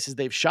other places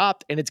they've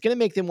shopped. And it's going to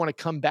make them want to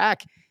come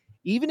back,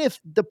 even if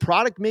the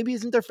product maybe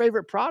isn't their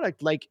favorite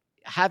product. Like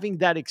having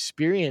that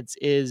experience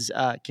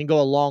can go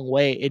a long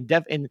way.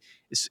 And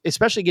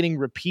especially getting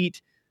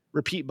repeat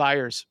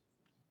buyers.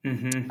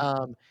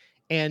 Mm-hmm.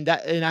 And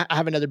I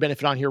have another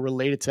benefit on here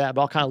related to that,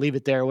 but I'll kind of leave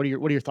it there. What are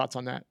your thoughts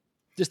on that?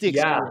 Just the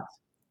experience. Yeah.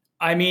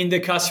 I mean, the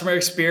customer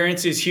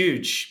experience is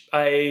huge.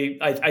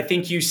 I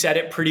think you said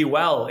it pretty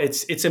well.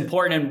 It's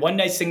important. And one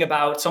nice thing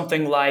about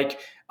something like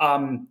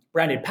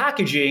branded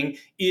packaging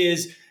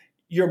is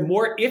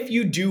if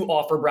you do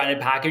offer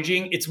branded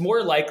packaging, it's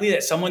more likely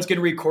that someone's going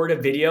to record a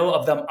video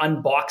of them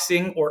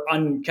unboxing or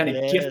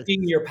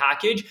gifting your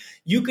package.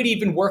 You could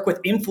even work with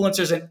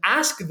influencers and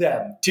ask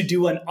them to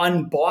do an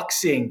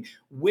unboxing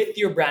with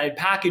your branded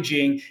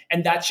packaging.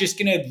 And that's just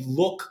going to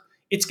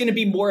it's going to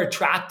be more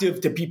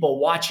attractive to people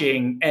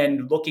watching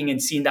and looking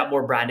and seeing that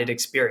more branded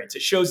experience.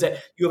 It shows that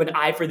you have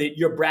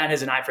your brand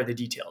has an eye for the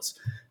details.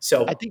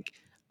 So I think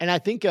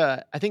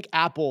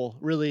Apple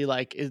really are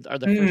the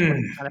first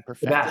one to kind of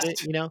perfected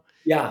it,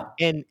 Yeah.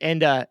 And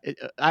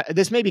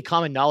this may be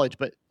common knowledge,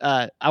 but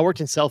I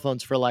worked in cell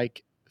phones for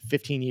like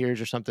 15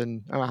 years or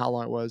something. I don't know how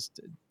long it was,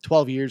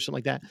 12 years, something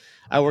like that.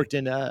 I worked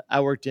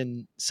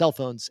in cell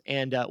phones,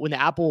 and when the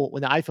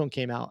iPhone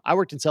came out, I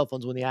worked in cell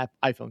phones when the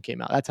iPhone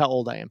came out. That's how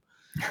old I am.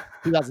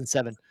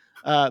 2007.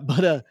 When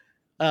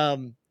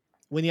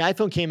the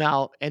iPhone came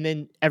out, and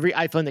then every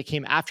iPhone that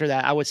came after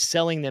that, I was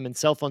selling them in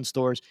cell phone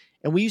stores.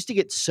 And we used to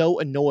get so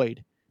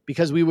annoyed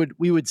because we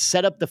would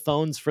set up the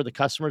phones for the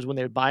customers when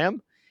they would buy them.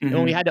 Mm-hmm. And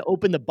when we had to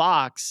open the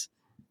box,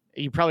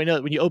 You probably know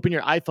that when you open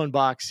your iPhone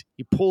box,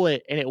 you pull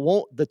it and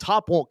the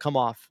top won't come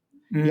off.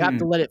 You have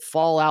to let it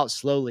fall out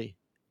slowly.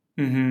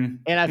 Mm-hmm.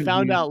 And I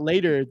found Mm-hmm. out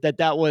later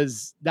that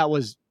was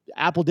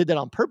Apple did that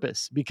on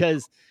purpose,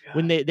 because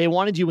when they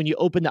wanted you, when you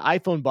open the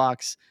iPhone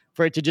box,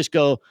 for it to just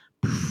go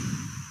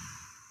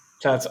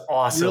That's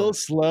awesome. real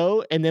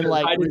slow and then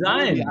like By reveal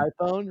the design.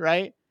 iPhone,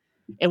 right?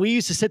 And we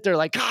used to sit there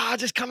like,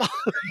 just come on.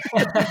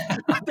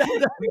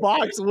 that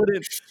box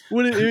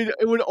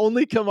it would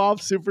only come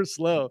off super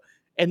slow.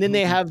 And then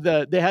they had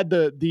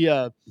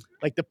the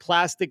like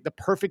the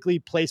perfectly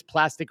placed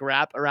plastic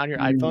wrap around your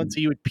iPhone. So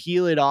you would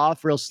peel it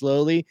off real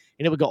slowly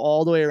and it would go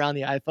all the way around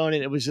the iPhone.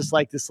 And it was just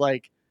like this,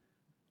 like,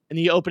 and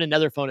then you open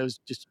another phone, it was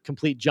just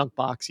complete junk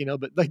box,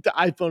 but like the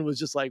iPhone was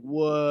just like,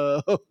 whoa.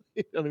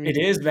 You know what I mean? It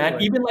is, man.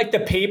 Anyway. Even like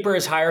the paper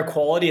is higher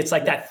quality. It's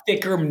like that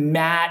thicker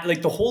matte.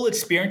 Like the whole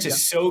experience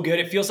is so good.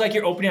 It feels like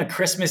you're opening a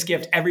Christmas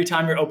gift every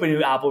time you're opening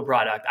an Apple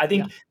product. I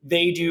think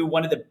they do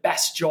one of the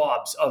best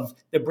jobs of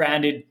the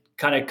branded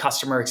kind of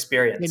customer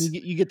experience. And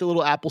you get the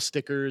little Apple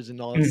stickers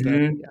and all that stuff.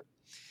 Yeah.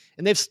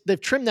 And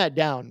they've trimmed that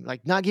down,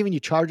 like not giving you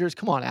chargers.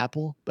 Come on,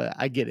 Apple. But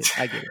I get it.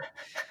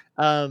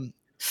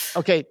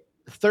 Okay.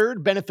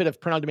 Third benefit of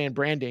print on demand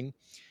branding: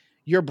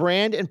 your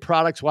brand and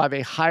products will have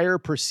a higher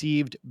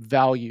perceived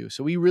value.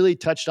 So we really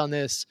touched on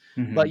this,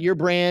 but your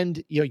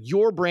brand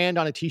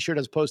on a t-shirt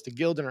as opposed to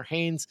Gildan or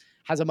Hanes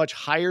has a much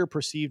higher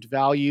perceived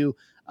value.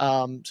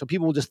 So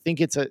people will just think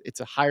it's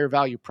a higher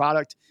value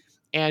product,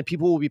 and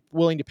people will be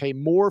willing to pay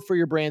more for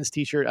your brand's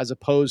t-shirt as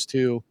opposed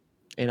to,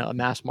 a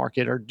mass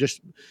market or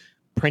just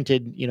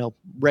printed,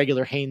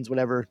 regular Hanes,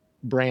 whatever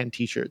brand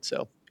t-shirt.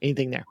 So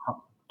anything there?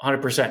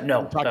 100%.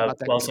 No.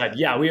 Well said.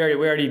 Yeah, we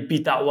already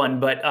beat that one,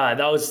 but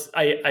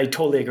I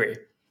totally agree.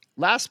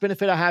 Last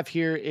benefit I have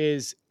here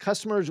is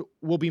customers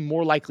will be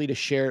more likely to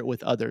share it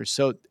with others.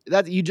 So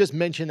that you just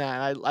mentioned that.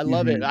 I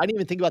love it. I didn't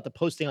even think about the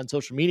posting on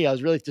social media. I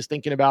was really just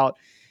thinking about,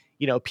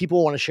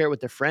 people want to share it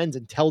with their friends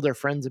and tell their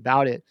friends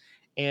about it.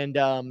 And,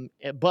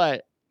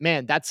 but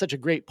man, that's such a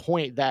great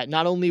point that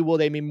not only will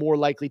they be more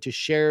likely to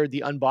share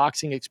the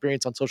unboxing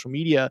experience on social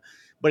media,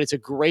 but it's a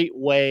great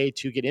way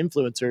to get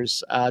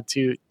influencers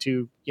to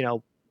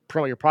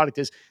promote your product,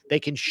 is they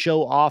can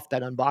show off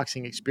that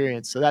unboxing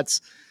experience. So that's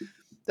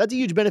a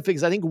huge benefit,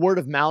 because I think word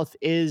of mouth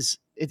I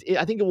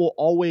think it will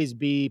always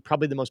be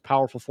probably the most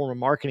powerful form of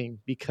marketing,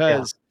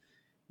 because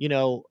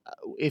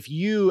if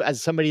you,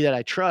 as somebody that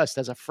I trust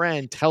as a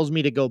friend, tells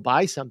me to go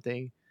buy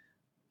something,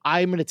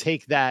 I'm going to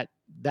take that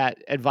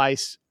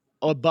advice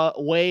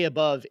way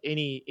above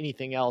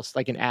anything else,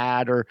 like an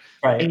ad or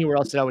anywhere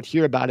else that I would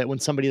hear about it when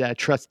somebody that I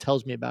trust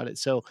tells me about it.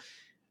 So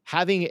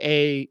having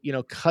a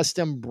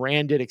custom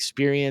branded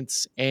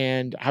experience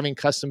and having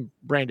custom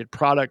branded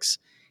products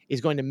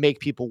is going to make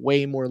people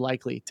way more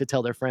likely to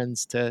tell their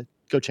friends to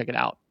go check it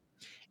out.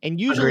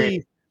 And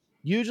usually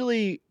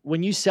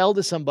when you sell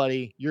to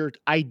somebody, your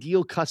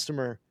ideal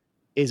customer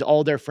is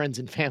all their friends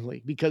and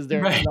family, because a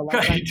lot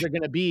of times they're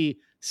going to be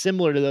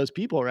similar to those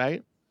people,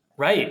 right?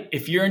 Right.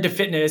 If you're into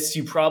fitness,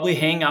 you probably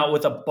hang out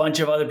with a bunch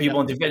of other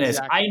people into fitness.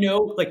 Exactly. I know,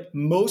 like,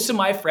 most of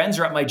my friends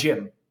are at my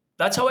gym.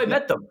 That's how I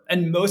met them.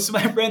 And most of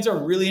my friends are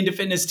really into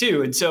fitness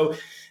too. And so,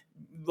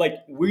 like,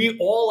 we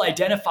all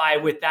identify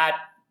with that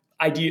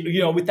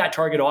idea, with that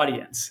target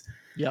audience.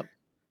 Yep.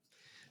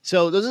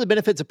 So those are the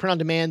benefits of print on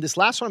demand. This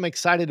last one I'm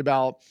excited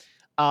about.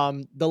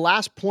 The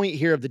last point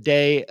here of the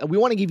day, we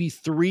want to give you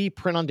 3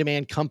 print on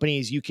demand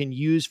companies you can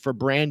use for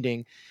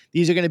branding.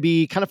 These are going to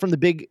be kind of from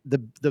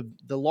the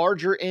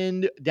larger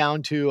end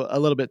down to a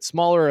little bit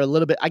smaller, a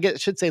little bit, I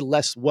should say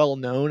less well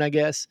known, I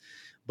guess.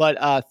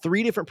 But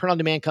 3 different print on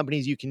demand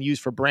companies you can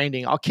use for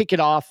branding. I'll kick it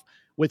off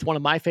with one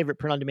of my favorite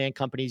print on demand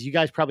companies. You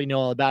guys probably know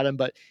all about them,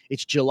 but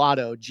it's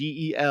Gelato,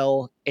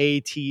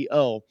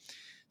 Gelato.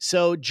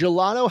 So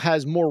Gelato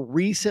has more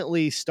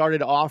recently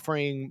started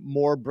offering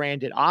more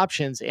branded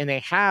options, and they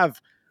have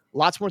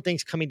lots more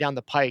things coming down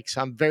the pike. So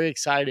I'm very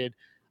excited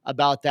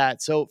about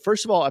that. So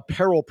first of all,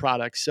 apparel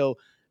products. So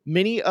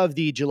many of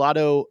the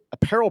Gelato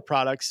apparel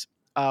products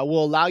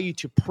will allow you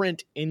to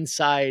print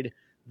inside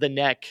the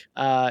neck,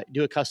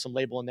 do a custom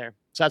label in there.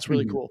 So that's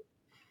really cool.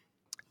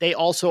 They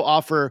also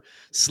offer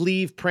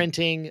sleeve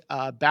printing,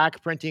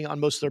 back printing on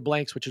most of their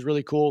blanks, which is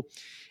really cool.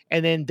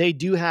 And then they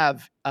do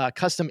have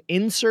custom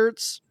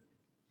inserts,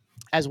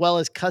 as well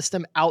as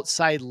custom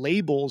outside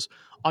labels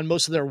on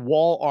most of their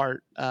wall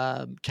art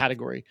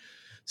category.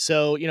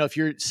 So, if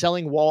you're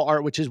selling wall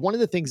art, which is one of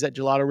the things that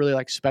Gelato really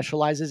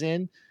specializes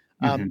in,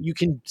 you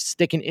can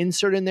stick an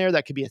insert in there.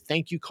 That could be a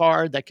thank you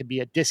card. That could be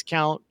a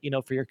discount,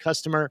 for your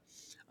customer.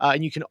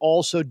 And you can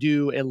also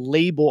do a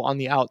label on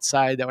the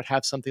outside that would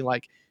have something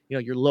like,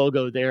 your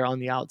logo there on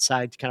the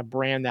outside to kind of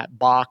brand that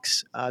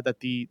box that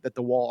the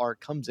wall art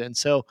comes in.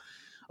 So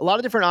a lot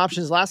of different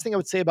options. Last thing I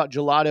would say about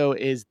Gelato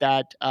is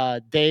that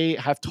they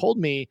have told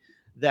me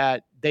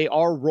that they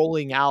are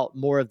rolling out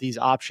more of these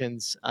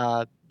options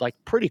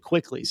pretty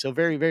quickly. So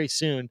very, very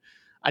soon.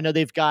 I know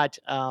they've got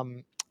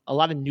a a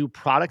lot of new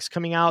products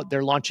coming out.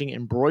 They're launching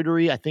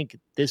embroidery, I think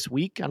this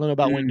week. I don't know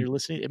about when you're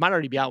listening. It might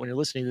already be out when you're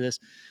listening to this,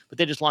 but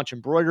they just launched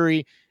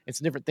embroidery and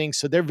some different things.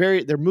 So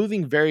they're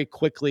moving very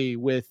quickly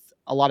with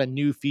a lot of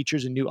new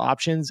features and new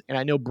options. And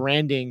I know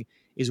branding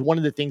is one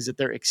of the things that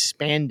they're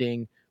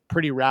expanding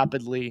pretty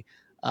rapidly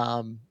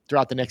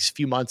throughout the next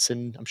few months,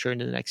 and I'm sure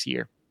into the next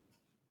year.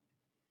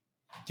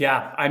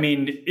 Yeah, I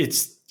mean,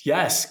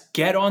 yes,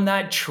 get on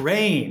that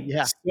train.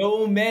 Yeah.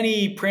 So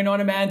many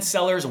print-on-demand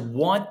sellers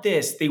want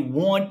this. They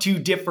want to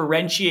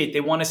differentiate.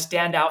 They want to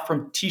stand out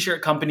from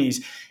t-shirt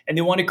companies, and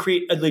they want to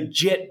create a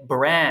legit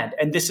brand.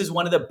 And this is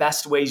one of the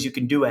best ways you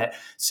can do it.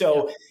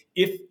 So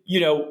if,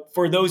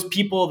 for those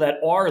people that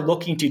are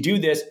looking to do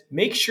this,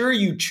 make sure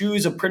you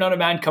choose a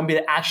print-on-demand company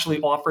that actually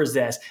offers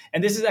this.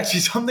 And this is actually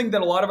something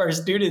that a lot of our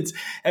students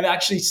have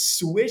actually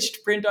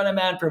switched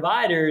print-on-demand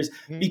providers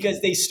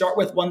because they start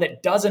with one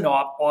that doesn't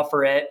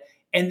offer it.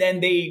 And then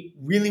they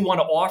really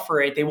want to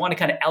offer it. They want to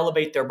kind of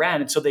elevate their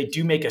brand. And so they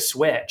do make a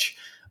switch.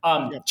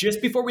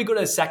 Just before we go to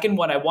the second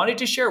one, I wanted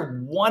to share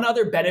one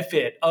other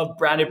benefit of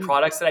branded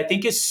products that I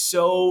think is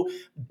so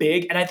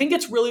big. And I think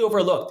it's really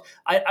overlooked.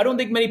 I don't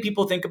think many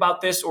people think about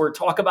this or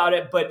talk about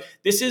it, but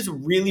this is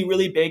really,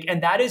 really big.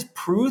 And that is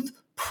proof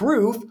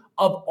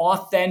of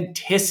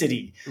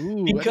authenticity.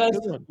 Because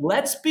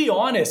let's be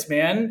honest,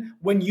 man,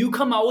 when you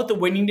come out with a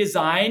winning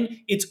design,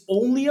 it's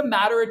only a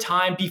matter of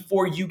time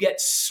before you get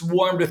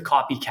swarmed with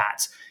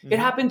copycats. It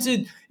happens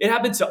to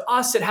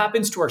us, it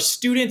happens to our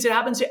students, it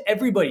happens to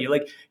everybody.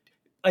 Like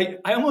I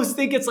almost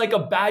think it's like a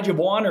badge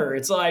of honor.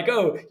 It's like,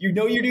 oh, you're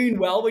doing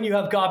well when you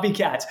have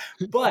copycats.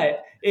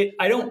 But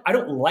I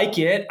don't like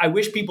it. I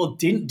wish people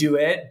didn't do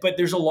it, but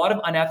there's a lot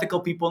of unethical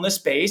people in the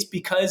space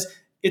because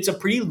it's a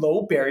pretty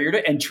low barrier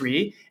to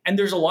entry. And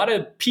there's a lot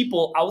of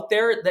people out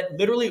there that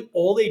literally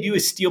all they do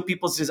is steal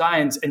people's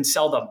designs and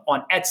sell them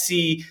on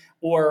Etsy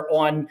or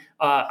on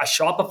a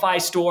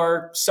Shopify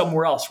store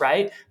somewhere else,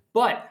 right?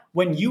 But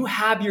when you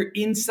have your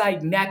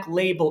inside neck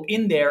label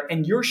in there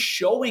and you're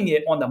showing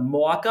it on the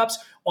mock-ups,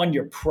 on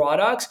your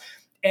products,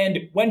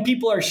 and when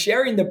people are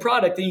sharing the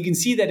product and you can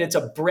see that it's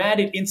a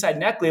branded inside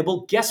neck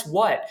label, guess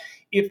what?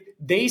 If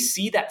they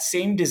see that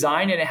same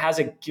design and it has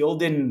a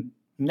Gildan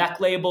neck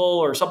label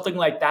or something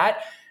like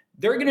that,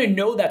 they're going to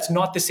know that's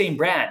not the same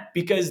brand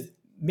because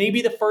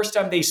maybe the first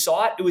time they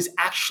saw it, it was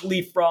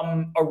actually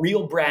from a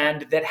real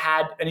brand that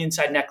had an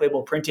inside neck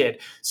label printed.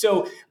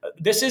 So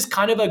this is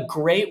kind of a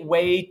great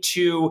way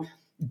to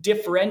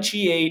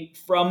differentiate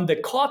from the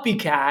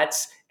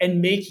copycats and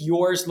make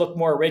yours look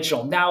more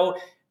original. Now,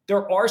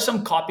 there are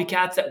some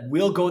copycats that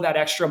will go that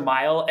extra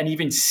mile and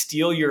even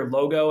steal your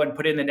logo and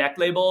put it in the neck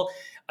label.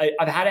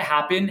 I've had it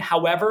happen.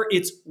 However,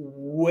 it's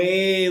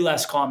way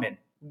less common.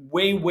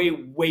 Way, way,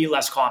 way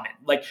less common.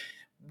 Like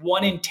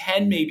 1 in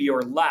 10 maybe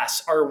or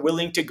less are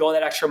willing to go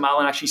that extra mile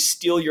and actually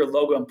steal your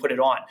logo and put it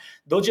on.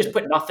 They'll just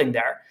put nothing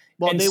there.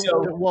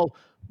 Well,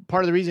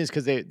 part of the reason is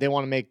because they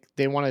want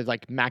to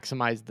like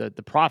maximize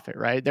the profit,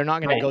 right? They're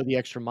not going to go the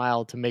extra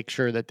mile to make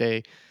sure that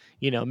they,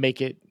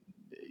 make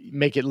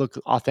it look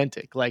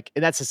authentic. Like,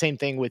 and that's the same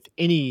thing with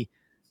any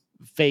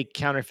fake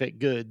counterfeit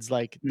goods.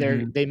 Like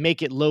they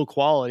make it low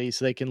quality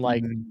so they can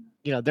like,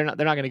 they're not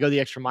going to go the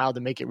extra mile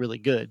to make it really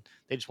good.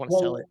 They just want to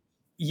sell it.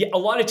 Yeah, a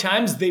lot of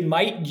times they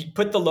might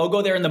put the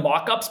logo there in the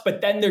mock-ups,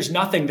 but then there's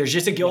nothing. There's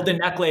just a Gildan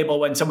neck label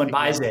when someone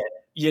buys it,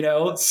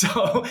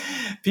 So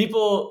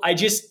people, I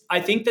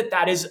think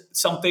that is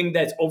something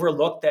that's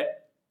overlooked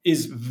that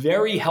is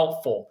very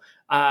helpful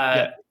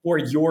for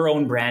your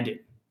own branding.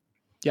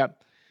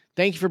 Yep.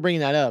 Thank you for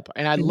bringing that up.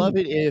 And I'd love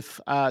it if,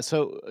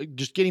 so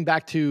just getting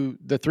back to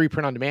the 3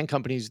 print-on-demand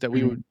companies that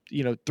we would,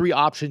 3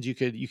 options you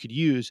could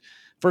use.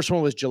 First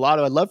one was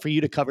Gelato. I'd love for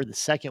you to cover the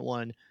second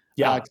one.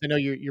 Yeah. 'Cause I know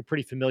you're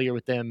pretty familiar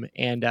with them,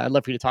 and I'd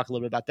love for you to talk a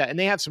little bit about that. And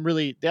they have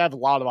a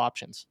lot of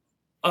options.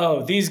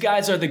 Oh, these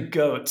guys are the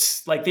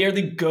goats. Like they are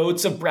the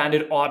goats of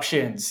branded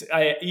options.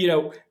 I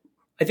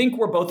think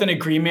we're both in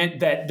agreement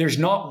that there's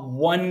not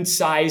one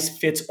size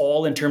fits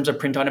all in terms of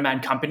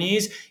print-on-demand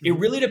companies. It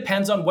really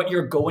depends on what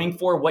you're going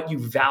for, what you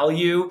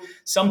value.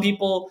 Some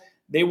people,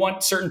 they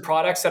want certain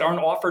products that aren't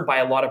offered by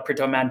a lot of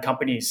print-on-demand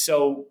companies.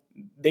 So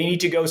they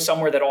need to go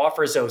somewhere that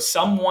offers those.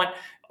 Some want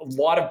a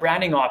lot of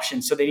branding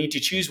options, so they need to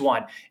choose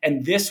one.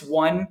 And this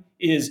one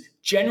is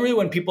generally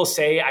when people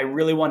say, I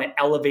really want to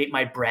elevate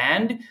my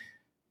brand,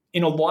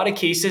 in a lot of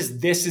cases,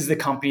 this is the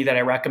company that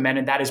I recommend,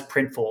 and that is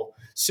Printful.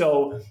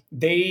 So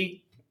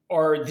they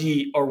are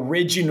the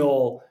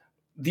original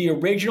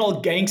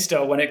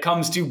gangsta when it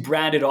comes to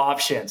branded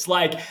options.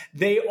 Like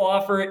they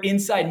offer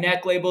inside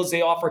neck labels,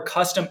 they offer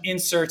custom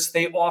inserts,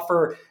 they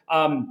offer,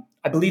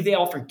 I believe they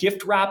offer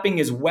gift wrapping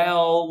as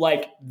well.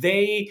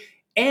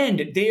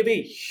 And they have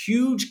a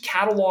huge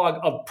catalog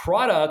of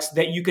products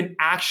that you can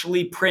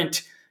actually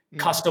print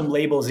custom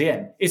labels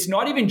in. It's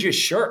not even just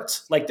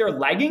shirts. Like their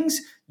leggings,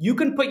 you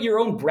can put your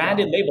own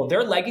branded label.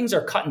 Their leggings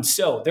are cut and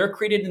sew. They're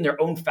created in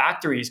their own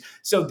factories.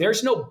 So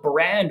there's no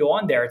brand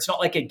on there. It's not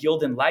like a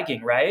Gildan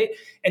legging, right?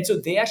 And so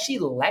they actually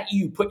let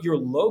you put your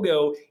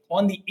logo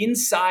on the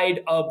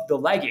inside of the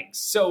leggings.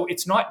 So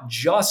it's not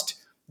just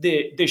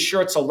the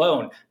shirts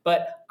alone.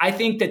 But I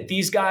think that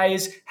these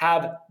guys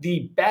have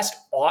the best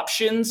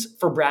options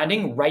for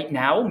branding right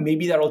now.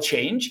 Maybe that'll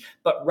change,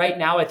 but right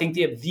now I think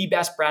they have the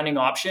best branding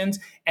options.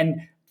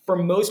 And for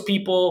most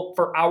people,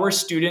 for our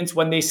students,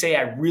 when they say,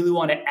 I really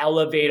want to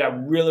elevate, I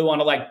really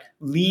want to like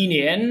lean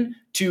in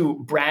to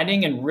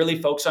branding and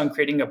really focus on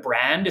creating a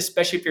brand,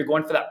 especially if you're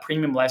going for that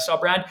premium lifestyle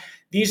brand,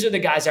 these are the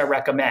guys I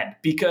recommend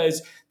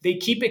because they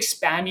keep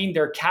expanding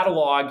their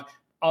catalog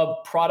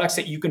of products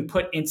that you can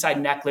put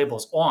inside neck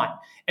labels on.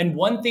 And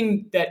one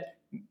thing that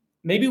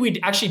maybe we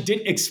actually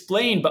didn't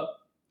explain, but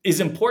is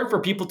important for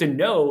people to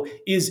know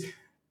is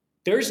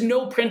there's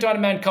no print on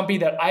demand company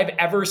that I've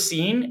ever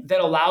seen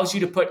that allows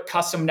you to put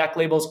custom neck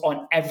labels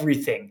on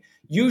everything.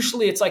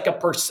 Usually it's like a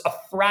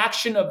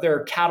fraction of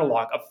their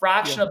catalog, a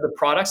fraction of the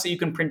products that you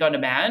can print on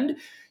demand.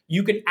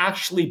 You can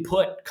actually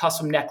put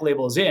custom neck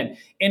labels in.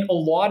 And a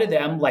lot of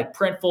them, like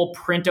Printful,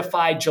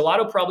 Printify,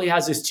 Gelato probably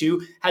has this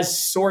too, has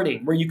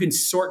sorting where you can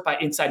sort by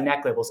inside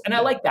neck labels. And I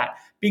like that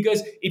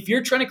because if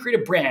you're trying to create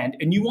a brand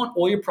and you want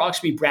all your products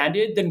to be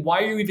branded, then why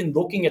are you even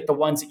looking at the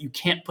ones that you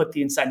can't put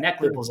the inside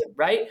neck labels in,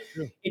 right?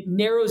 It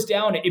narrows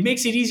down, it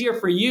makes it easier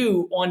for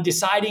you on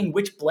deciding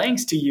which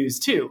blanks to use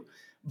too.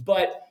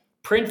 But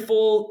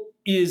Printful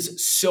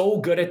is so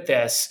good at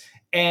this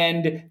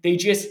and they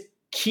just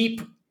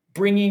keep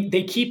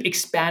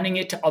expanding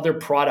it to other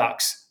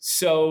products.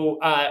 So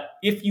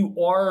if you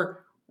are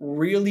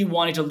really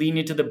wanting to lean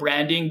into the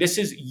branding, this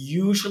is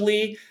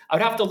usually, I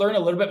would have to learn a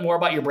little bit more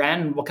about your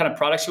brand and what kind of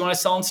products you want to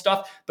sell and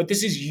stuff, but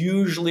this is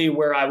usually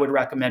where I would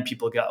recommend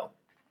people go.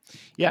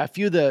 Yeah, a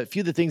few of the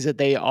things that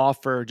they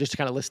offer, just to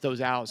kind of list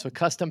those out. So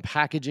custom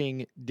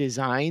packaging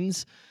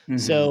designs. Mm-hmm.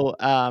 So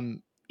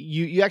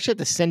you actually have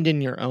to send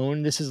in your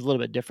own. This is a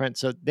little bit different.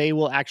 So they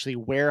will actually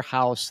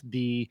warehouse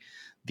the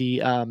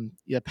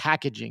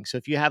packaging. So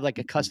if you have like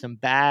a custom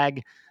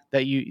bag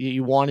that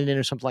you wanted in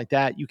or something like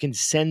that, you can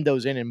send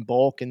those in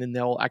bulk, and then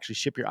they'll actually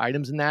ship your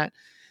items in that.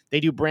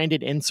 They do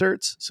branded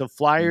inserts, so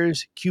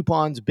flyers,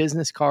 coupons,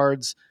 business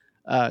cards,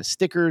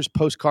 stickers,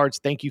 postcards,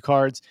 thank you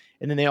cards,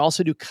 and then they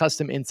also do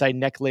custom inside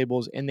neck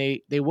labels, and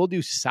they will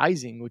do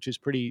sizing, which is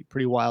pretty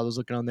wild. I was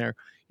looking on there,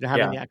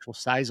 having the actual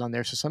size on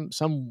there. So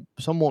some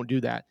won't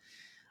do that.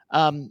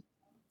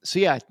 So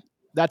yeah,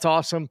 that's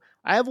awesome.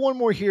 I have one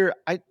more here.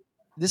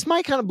 This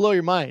might kind of blow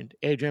your mind,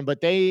 Adrian,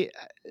 but they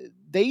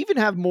even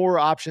have more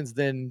options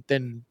than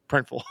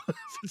Printful.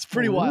 It's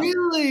pretty wild.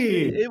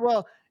 Really?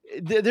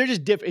 They're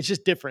just different. It's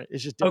just different.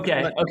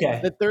 Okay.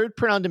 The third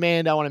print on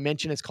demand I want to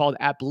mention is called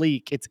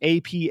Applique. It's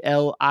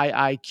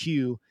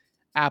APLIIQ,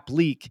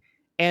 Applique.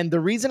 And the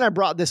reason I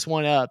brought this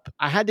one up,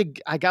 as I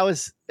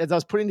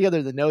was putting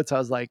together the notes, I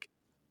was like,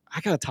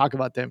 I got to talk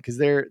about them because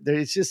the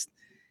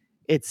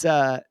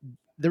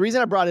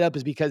reason I brought it up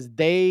is because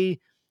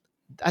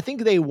I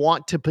think they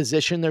want to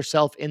position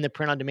themselves in the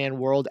print on demand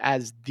world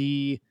as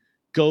the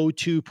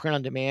go-to print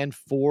on demand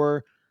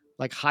for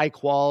like high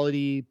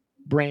quality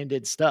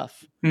branded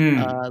stuff,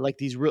 like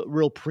these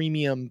real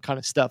premium kind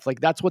of stuff.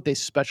 Like that's what they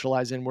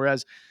specialize in.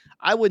 Whereas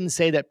I wouldn't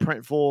say that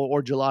Printful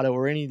or Gelato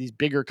or any of these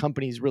bigger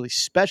companies really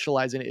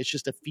specialize in it. It's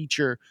just a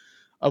feature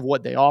of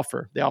what they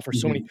offer. They offer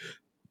so many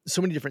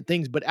different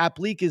things, but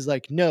Applique is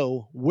like,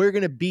 no, we're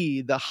going to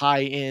be the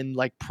high end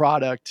like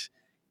product,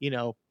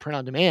 print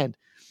on demand.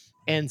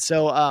 And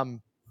so,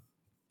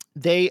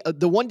 the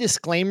one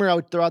disclaimer I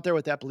would throw out there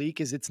with Applique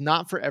is it's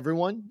not for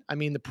everyone. I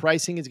mean, the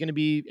pricing is going to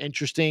be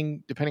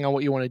interesting depending on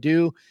what you want to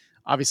do.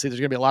 Obviously, there's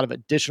going to be a lot of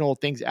additional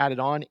things added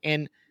on.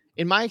 And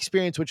in my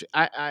experience, which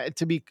I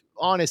to be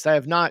honest, I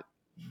have not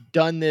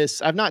done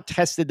this. I've not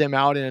tested them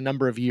out in a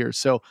number of years.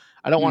 So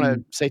I don't want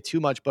to say too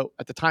much, but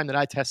at the time that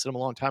I tested them a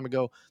long time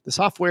ago, the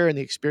software and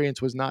the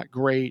experience was not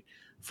great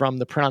from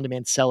the print on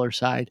demand seller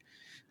side.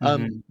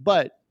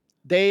 But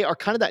they are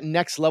kind of that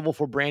next level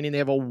for branding. They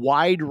have a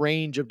wide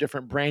range of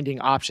different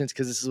branding options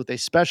because this is what they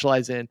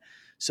specialize in.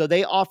 So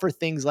they offer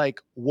things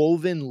like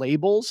woven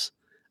labels,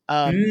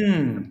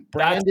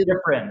 branded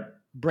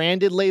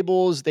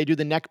labels. They do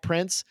the neck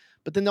prints,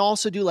 but then they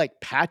also do like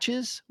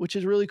patches, which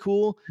is really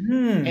cool.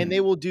 And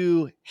they will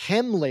do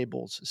hem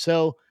labels.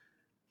 So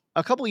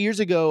a couple of years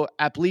ago,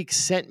 Applique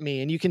sent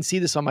me, and you can see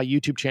this on my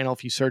YouTube channel.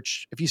 If you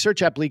search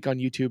Applique on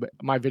YouTube,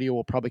 my video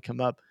will probably come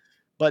up.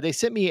 But they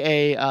sent me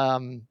a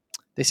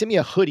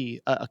hoodie,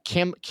 a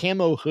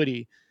camo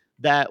hoodie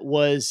that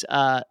was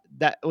kind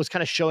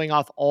of showing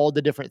off all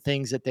the different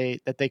things that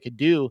they could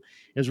do.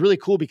 It was really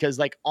cool because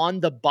like on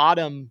the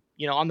bottom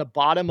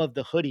of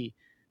the hoodie,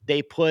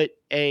 they put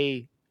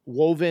a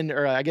woven,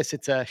 or I guess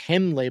it's a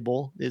hem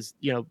label is,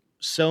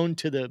 sewn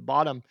to the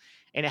bottom,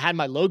 and it had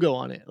my logo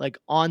on it, like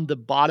on the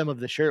bottom of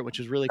the shirt, which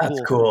is really cool.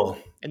 That's cool.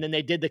 And then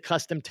they did the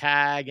custom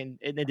tag and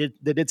they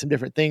did some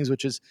different things,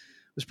 which was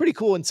pretty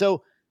cool. And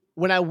so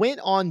when I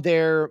went on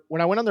their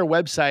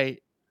website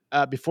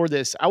before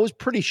this, I was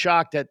pretty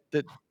shocked at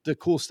the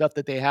cool stuff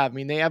that they have. I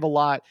mean, they have a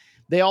lot.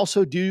 They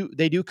also do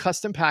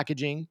custom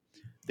packaging.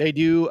 They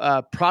do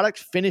product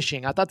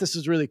finishing. I thought this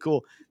was really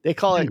cool. They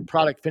call it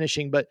product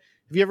finishing, but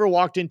have you ever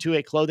walked into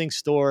a clothing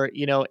store,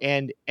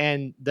 and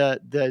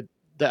the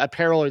the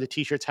apparel or the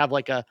t-shirts have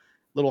like a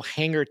little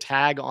hanger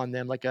tag on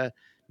them, like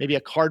maybe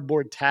a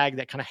cardboard tag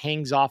that kind of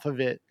hangs off of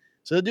it.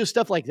 So they'll do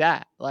stuff like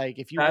that. Like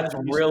if you That's do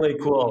really something really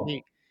cool.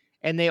 unique.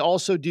 And they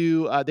also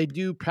do they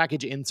do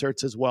package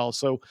inserts as well.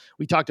 So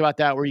we talked about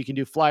that, where you can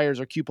do flyers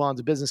or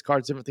coupons, business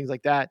cards, different things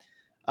like that.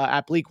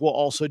 Appleak will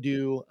also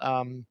do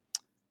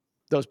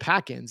those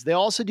pack-ins. They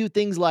also do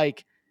things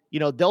like,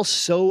 they'll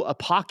sew a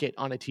pocket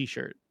on a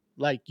t-shirt.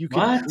 Like you could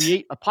What?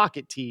 create a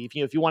pocket tee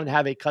if you wanted to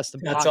have a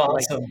custom That's pocket.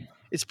 Like awesome.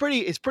 it's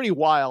pretty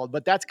wild,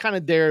 but that's kind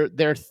of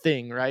their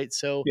thing, right?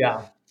 So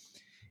Yeah.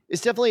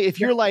 it's definitely, if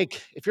you're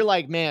like,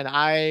 man,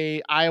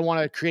 I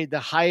want to create the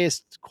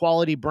highest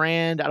quality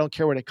brand. I don't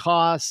care what it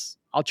costs.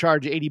 I'll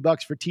charge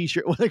 $80 for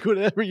t-shirt, like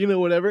whatever,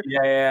 whatever. Yeah.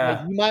 Like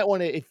Yeah. you might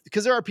want to,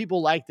 because there are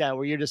people like that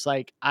where you're just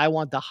like, I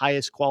want the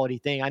highest quality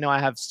thing. I know I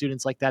have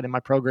students like that in my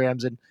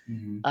programs, and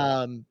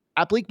Mhm.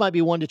 Appleak might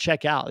be one to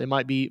check out. It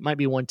might be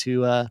one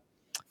to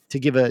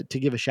give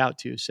a shout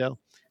to. So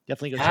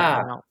definitely go check Yeah.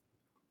 them out.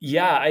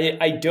 Yeah,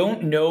 I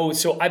don't know.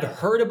 So I've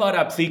heard about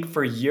Appleak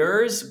for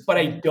years, but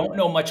I don't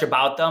know much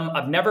about them.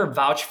 I've never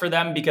vouched for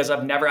them because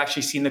I've never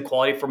actually seen the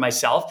quality for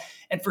myself.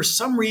 And for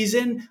some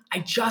reason, I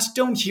just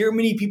don't hear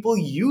many people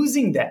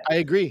using them. I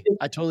agree.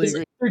 I totally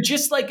agree. They're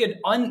just like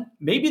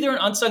maybe they're an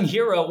unsung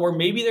hero, or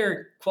maybe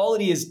their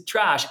quality is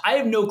trash. I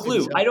have no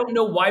clue. I don't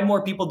know why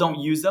more people don't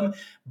use them,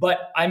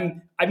 but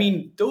I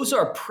mean, those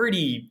are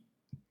pretty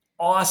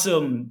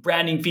awesome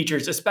branding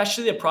features,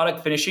 especially the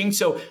product finishing.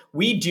 So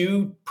we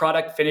do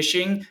product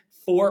finishing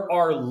for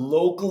our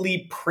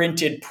locally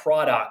printed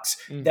products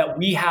that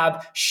we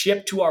have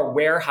shipped to our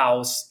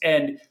warehouse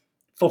and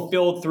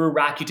fulfilled through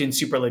Rakuten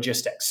Super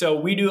Logistics. So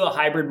we do a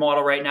hybrid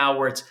model right now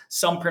where it's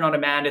some print on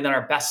demand, and then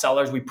our best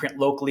sellers we print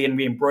locally and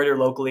we embroider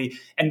locally,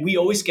 and we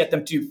always get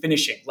them to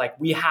finishing. Like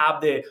we have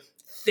the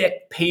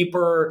thick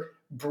paper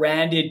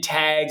branded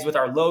tags with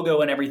our logo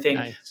and everything.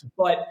 Nice.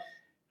 But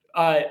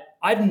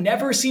I've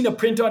never seen a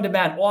print on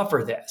demand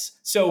offer this.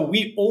 So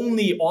we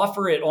only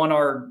offer it on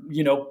our,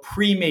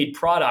 pre-made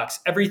products.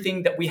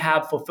 Everything that we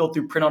have fulfilled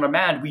through print on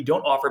demand, we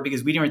don't offer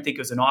because we didn't think it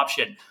was an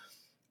option.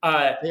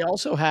 They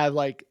also have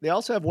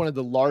one of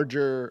the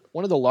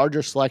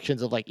larger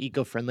selections of like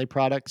eco-friendly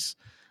products.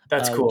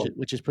 That's cool.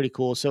 Which is pretty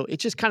cool. So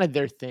it's just kind of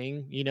their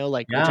thing, which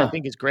I Yeah.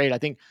 think is great. I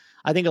think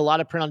a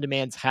lot of print on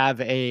demands have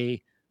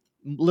a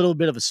little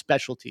bit of a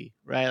specialty,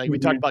 right? Like we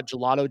talked about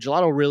Gelato.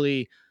 Gelato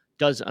really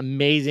does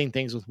amazing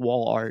things with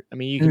wall art. I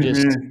mean, you can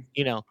just,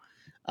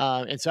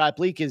 and so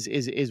Appleak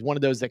is one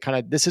of those that kind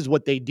of, this is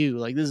what they do.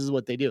 Like, this is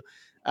what they do.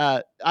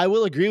 I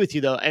will agree with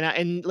you though.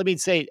 And let me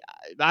say,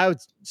 I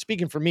was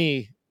speaking for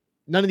me,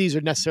 none of these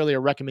are necessarily a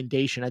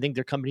recommendation. I think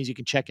they're companies you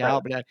can check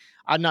out, but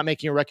I'm not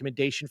making a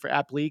recommendation for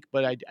Appleak,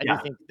 but I do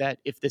think that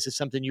if this is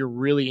something you're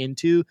really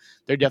into,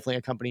 they're definitely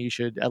a company you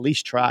should at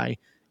least try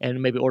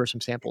and maybe order some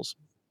samples.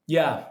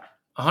 Yeah.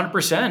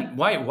 100%.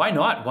 Why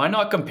not? Why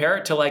not compare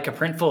it to like a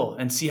Printful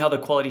and see how the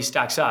quality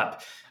stacks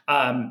up?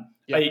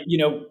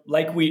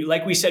 Like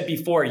we said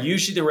before,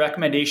 usually the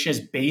recommendation is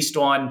based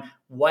on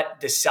what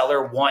the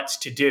seller wants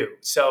to do.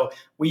 So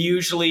we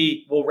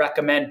usually will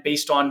recommend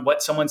based on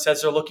what someone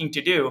says they're looking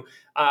to do.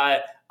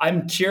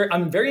 I'm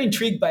very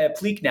intrigued by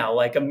Appleak now.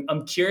 Like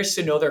I'm curious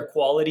to know their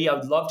quality. I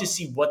would love to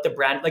see what the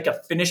brand, like a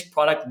finished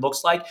product,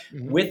 looks like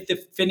with the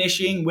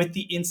finishing, with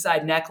the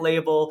inside neck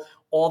label,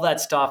 all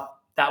that stuff.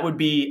 That would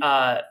be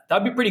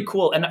pretty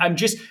cool. And I'm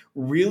just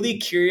really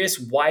curious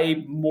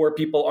why more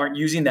people aren't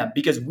using them,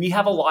 because we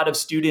have a lot of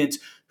students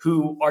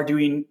who are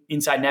doing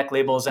inside neck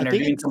labels and are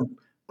doing some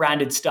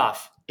branded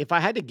stuff. If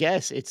I had to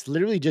guess, it's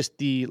literally just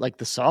the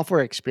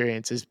software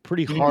experience is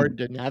pretty hard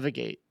to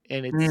navigate.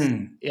 And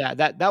it's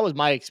that was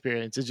my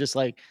experience. It's just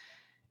like,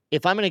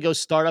 if I'm going to go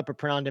start up a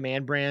print on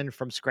demand brand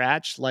from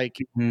scratch, like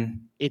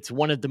it's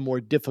one of the more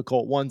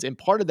difficult ones. And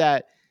part of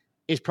that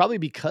is probably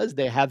because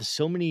they have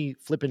so many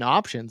flipping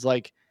options.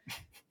 Like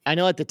I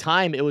know at the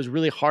time it was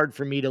really hard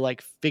for me to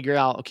like figure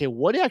out, okay,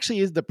 what actually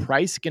is the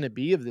price going to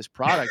be of this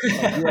product?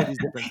 Like, do all these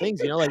different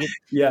things,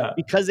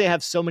 because they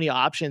have so many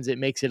options, it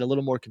makes it a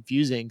little more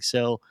confusing.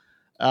 So,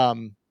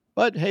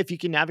 but hey, if you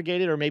can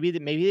navigate it, or maybe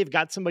they've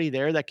got somebody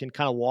there that can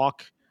kind of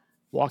walk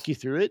you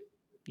through it,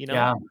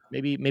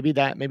 maybe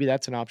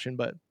that's an option.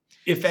 But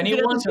if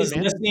anyone is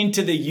listening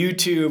to the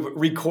YouTube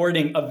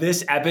recording of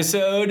this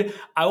episode,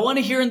 I want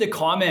to hear in the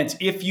comments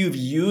if you've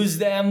used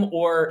them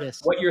or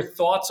what your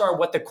thoughts are,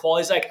 what the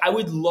quality is like. I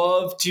would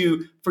love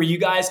for you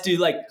guys to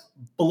like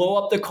blow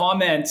up the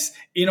comments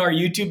in our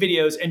YouTube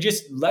videos and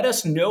just let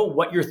us know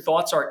what your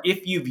thoughts are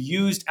if you've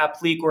used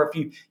Appleak or if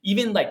you've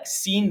even like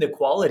seen the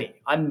quality.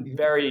 I'm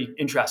very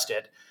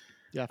interested.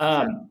 Yeah.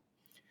 For sure.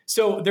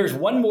 So there's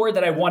one more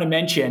that I want to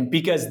mention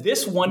because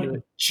this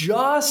one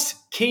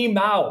just came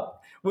out.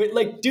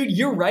 Like, dude,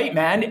 you're right,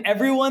 man.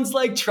 Everyone's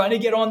like trying to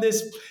get on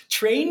this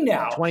train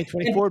now.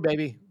 2024,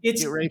 baby.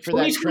 It's get ready for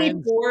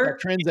that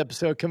trends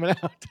episode coming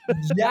out.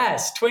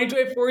 Yes,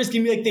 2024 is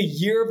going to be like the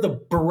year of the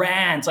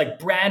brands, like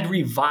brand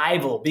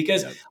revival,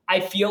 because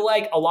I feel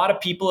like a lot of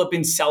people have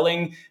been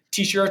selling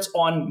t-shirts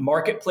on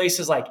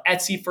marketplaces like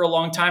Etsy for a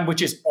long time,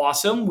 which is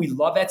awesome. We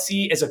love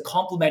Etsy as a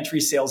complementary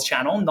sales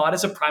channel, not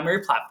as a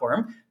primary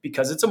platform,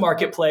 because it's a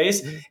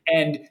marketplace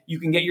and you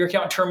can get your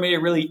account terminated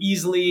really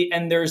easily.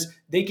 And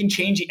they can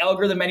change the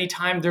algorithm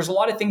anytime. There's a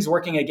lot of things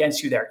working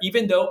against you there,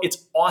 even though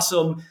it's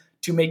awesome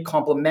to make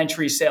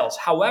complementary sales.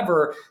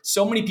 However,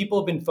 so many people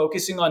have been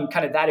focusing on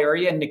kind of that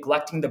area and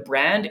neglecting the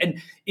brand.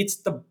 And it's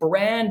the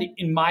brand,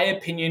 in my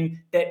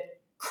opinion, that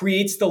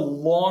creates the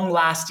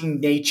long-lasting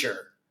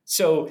nature.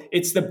 So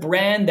it's the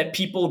brand that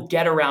people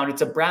get around.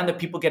 It's a brand that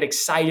people get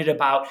excited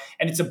about.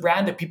 And it's a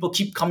brand that people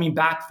keep coming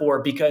back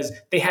for because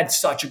they had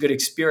such a good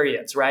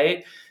experience,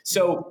 right?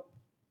 So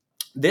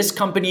this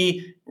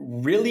company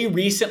really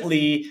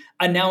recently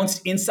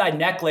announced Inside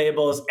Neck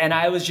Labels, and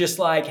I was just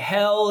like,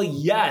 hell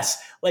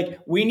yes. Like,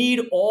 we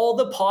need all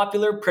the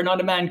popular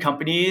print-on-demand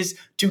companies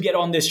to get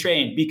on this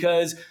train,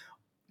 because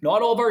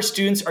not all of our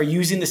students are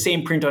using the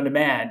same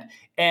print-on-demand.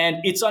 And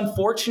it's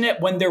unfortunate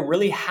when they're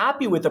really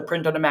happy with a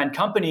print-on-demand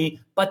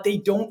company, but they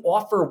don't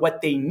offer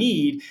what they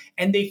need,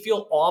 and they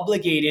feel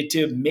obligated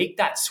to make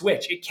that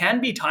switch. It can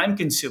be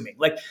time-consuming.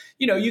 Like,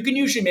 you can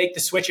usually make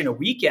the switch in a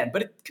weekend,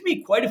 but it can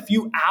be quite a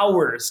few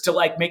hours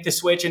to make the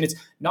switch, and it's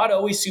not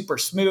always super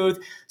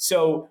smooth.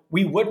 So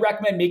we would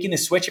recommend making the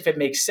switch if it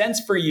makes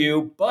sense for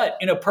you, but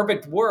in a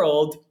perfect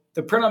world,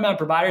 the print-on-demand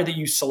provider that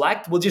you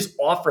select will just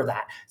offer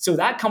that. So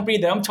that company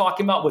that I'm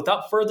talking about,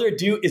 without further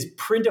ado, is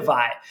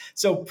Printify.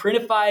 So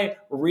Printify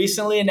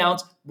recently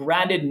announced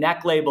branded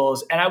neck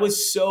labels, and I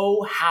was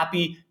so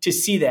happy to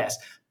see this,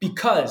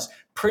 because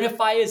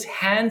Printify is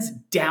hands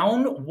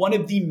down one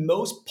of the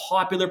most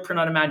popular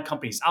print-on-demand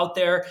companies out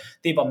there.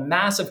 They have a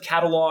massive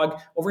catalog,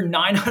 over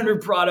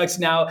 900 products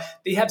now.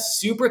 They have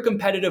super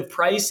competitive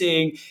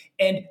pricing.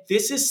 And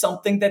this is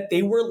something that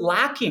they were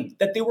lacking,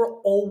 that they were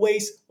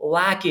always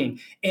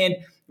lacking. And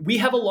we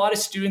have a lot of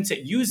students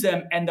that use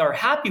them and are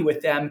happy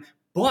with them.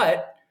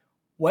 But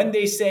when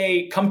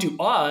they come to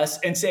us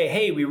and say,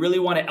 hey, we really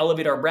want to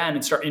elevate our brand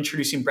and start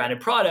introducing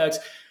branded products,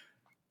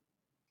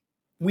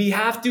 we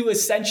have to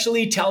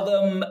essentially tell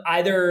them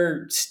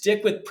either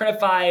stick with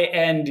Printify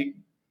and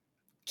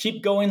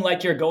keep going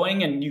like you're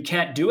going and you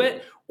can't do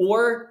it,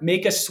 or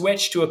make a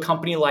switch to a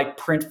company like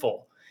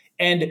Printful.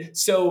 And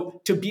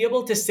so to be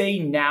able to say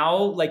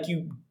now,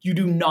 you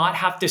do not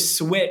have to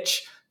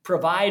switch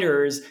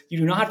providers, you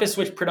do not have to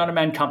switch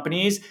print-on-demand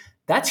companies,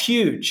 that's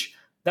huge.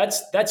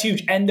 That's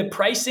huge. And the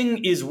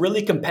pricing is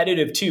really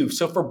competitive too.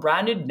 So for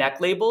branded neck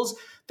labels,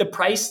 the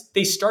price,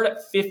 they start at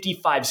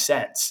 55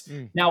 cents.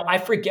 Now, I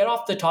forget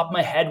off the top of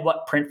my head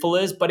what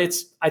Printful is, but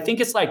I think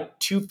it's like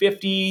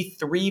 $2.50,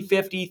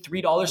 $3.50,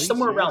 $3,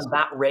 somewhere around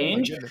that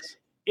range.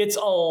 It's a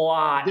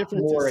lot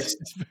more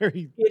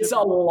expensive. It's a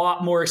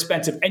lot more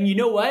expensive. And you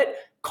know what?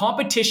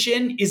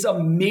 Competition is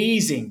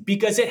amazing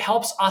because it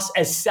helps us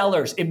as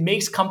sellers. It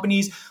makes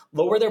companies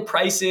lower their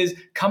prices,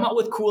 come out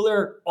with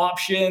cooler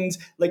options.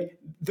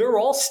 They're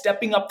all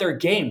stepping up their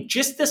game.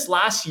 Just this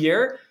last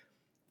year,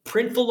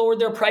 Printful lowered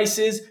their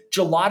prices.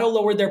 Gelato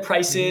lowered their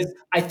prices.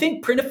 I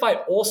think Printify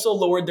also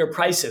lowered their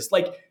prices.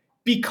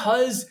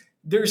 Because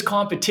there's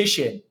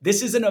competition.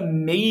 This is an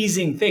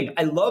amazing thing.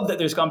 I love that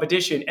there's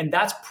competition. And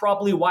that's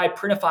probably why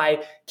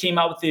Printify came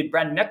out with the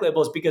branded neck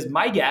labels, because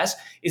my guess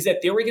is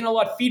that they were getting a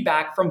lot of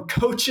feedback from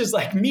coaches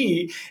like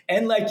me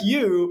and like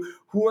you,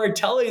 who are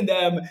telling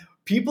them,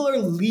 people are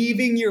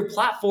leaving your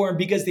platform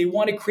because they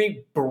want to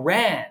create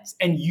brands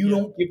and you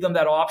don't give them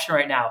that option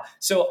right now.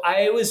 So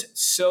I was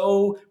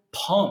so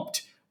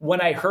pumped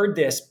when I heard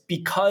this,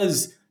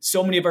 because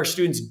so many of our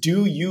students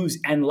do use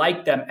and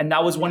like them. And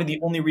that was one of the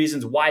only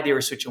reasons why they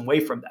were switching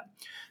away from them.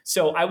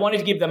 So I wanted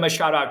to give them a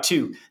shout out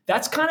too.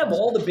 That's kind of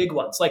all the big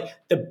ones.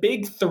 The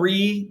big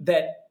three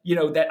that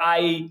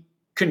I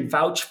can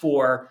vouch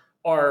for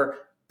are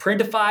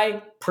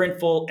Printify,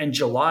 Printful, and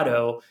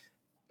Gelato.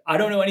 I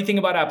don't know anything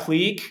about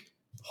Applique.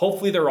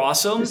 Hopefully they're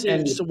awesome.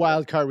 And just a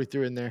wild card we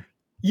threw in there.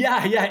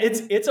 Yeah,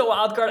 it's a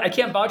wild card. I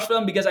can't vouch for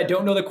them because I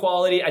don't know the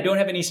quality. I don't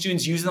have any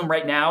students using them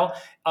right now,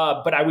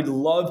 but I would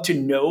love to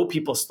know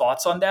people's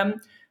thoughts on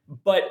them.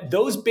 But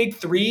those big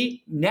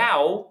three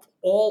now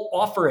all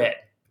offer it.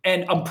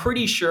 And I'm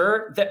pretty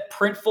sure that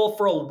Printful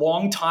for a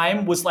long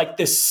time was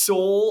the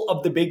soul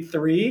of the big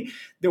three,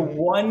 the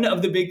one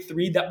of the big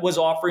three that was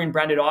offering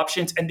branded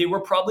options. And they were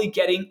probably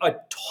getting a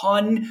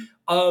ton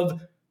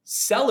of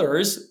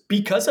sellers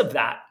because of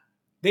that.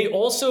 They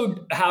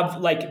also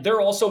have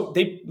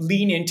they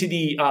lean into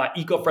the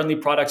eco-friendly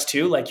products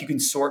too. You can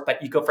sort by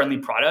eco-friendly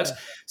products.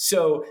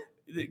 So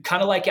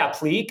kind of like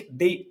Applique,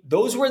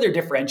 those were their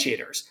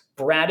differentiators.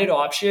 Branded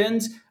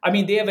options. I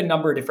mean, they have a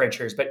number of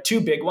differentiators, but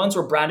two big ones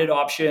were branded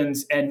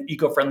options and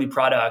eco-friendly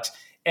products.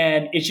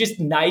 And it's just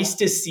nice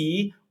to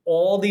see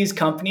all these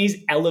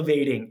companies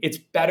elevating. It's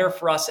better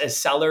for us as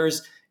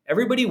sellers.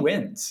 Everybody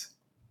wins.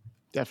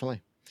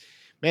 Definitely.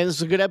 Man, this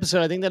is a good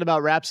episode. I think that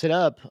about wraps it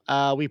up.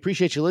 We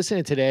appreciate you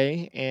listening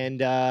today.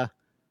 And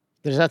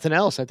there's nothing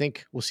else. I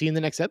think we'll see you in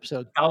the next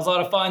episode. That was a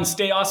lot of fun.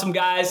 Stay awesome,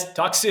 guys.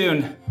 Talk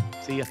soon.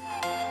 See ya.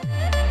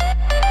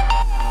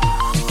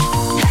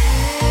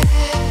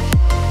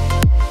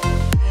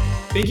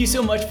 Thank you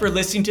so much for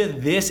listening to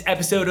this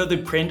episode of the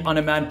Print on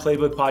Demand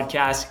Playbook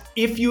podcast.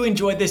 If you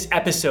enjoyed this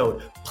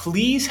episode,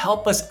 please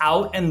help us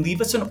out and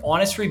leave us an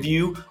honest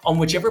review on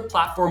whichever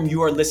platform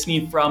you are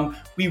listening from.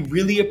 We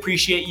really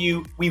appreciate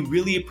you. We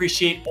really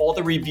appreciate all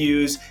the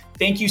reviews.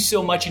 Thank you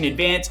so much in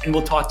advance, and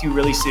we'll talk to you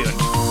really soon.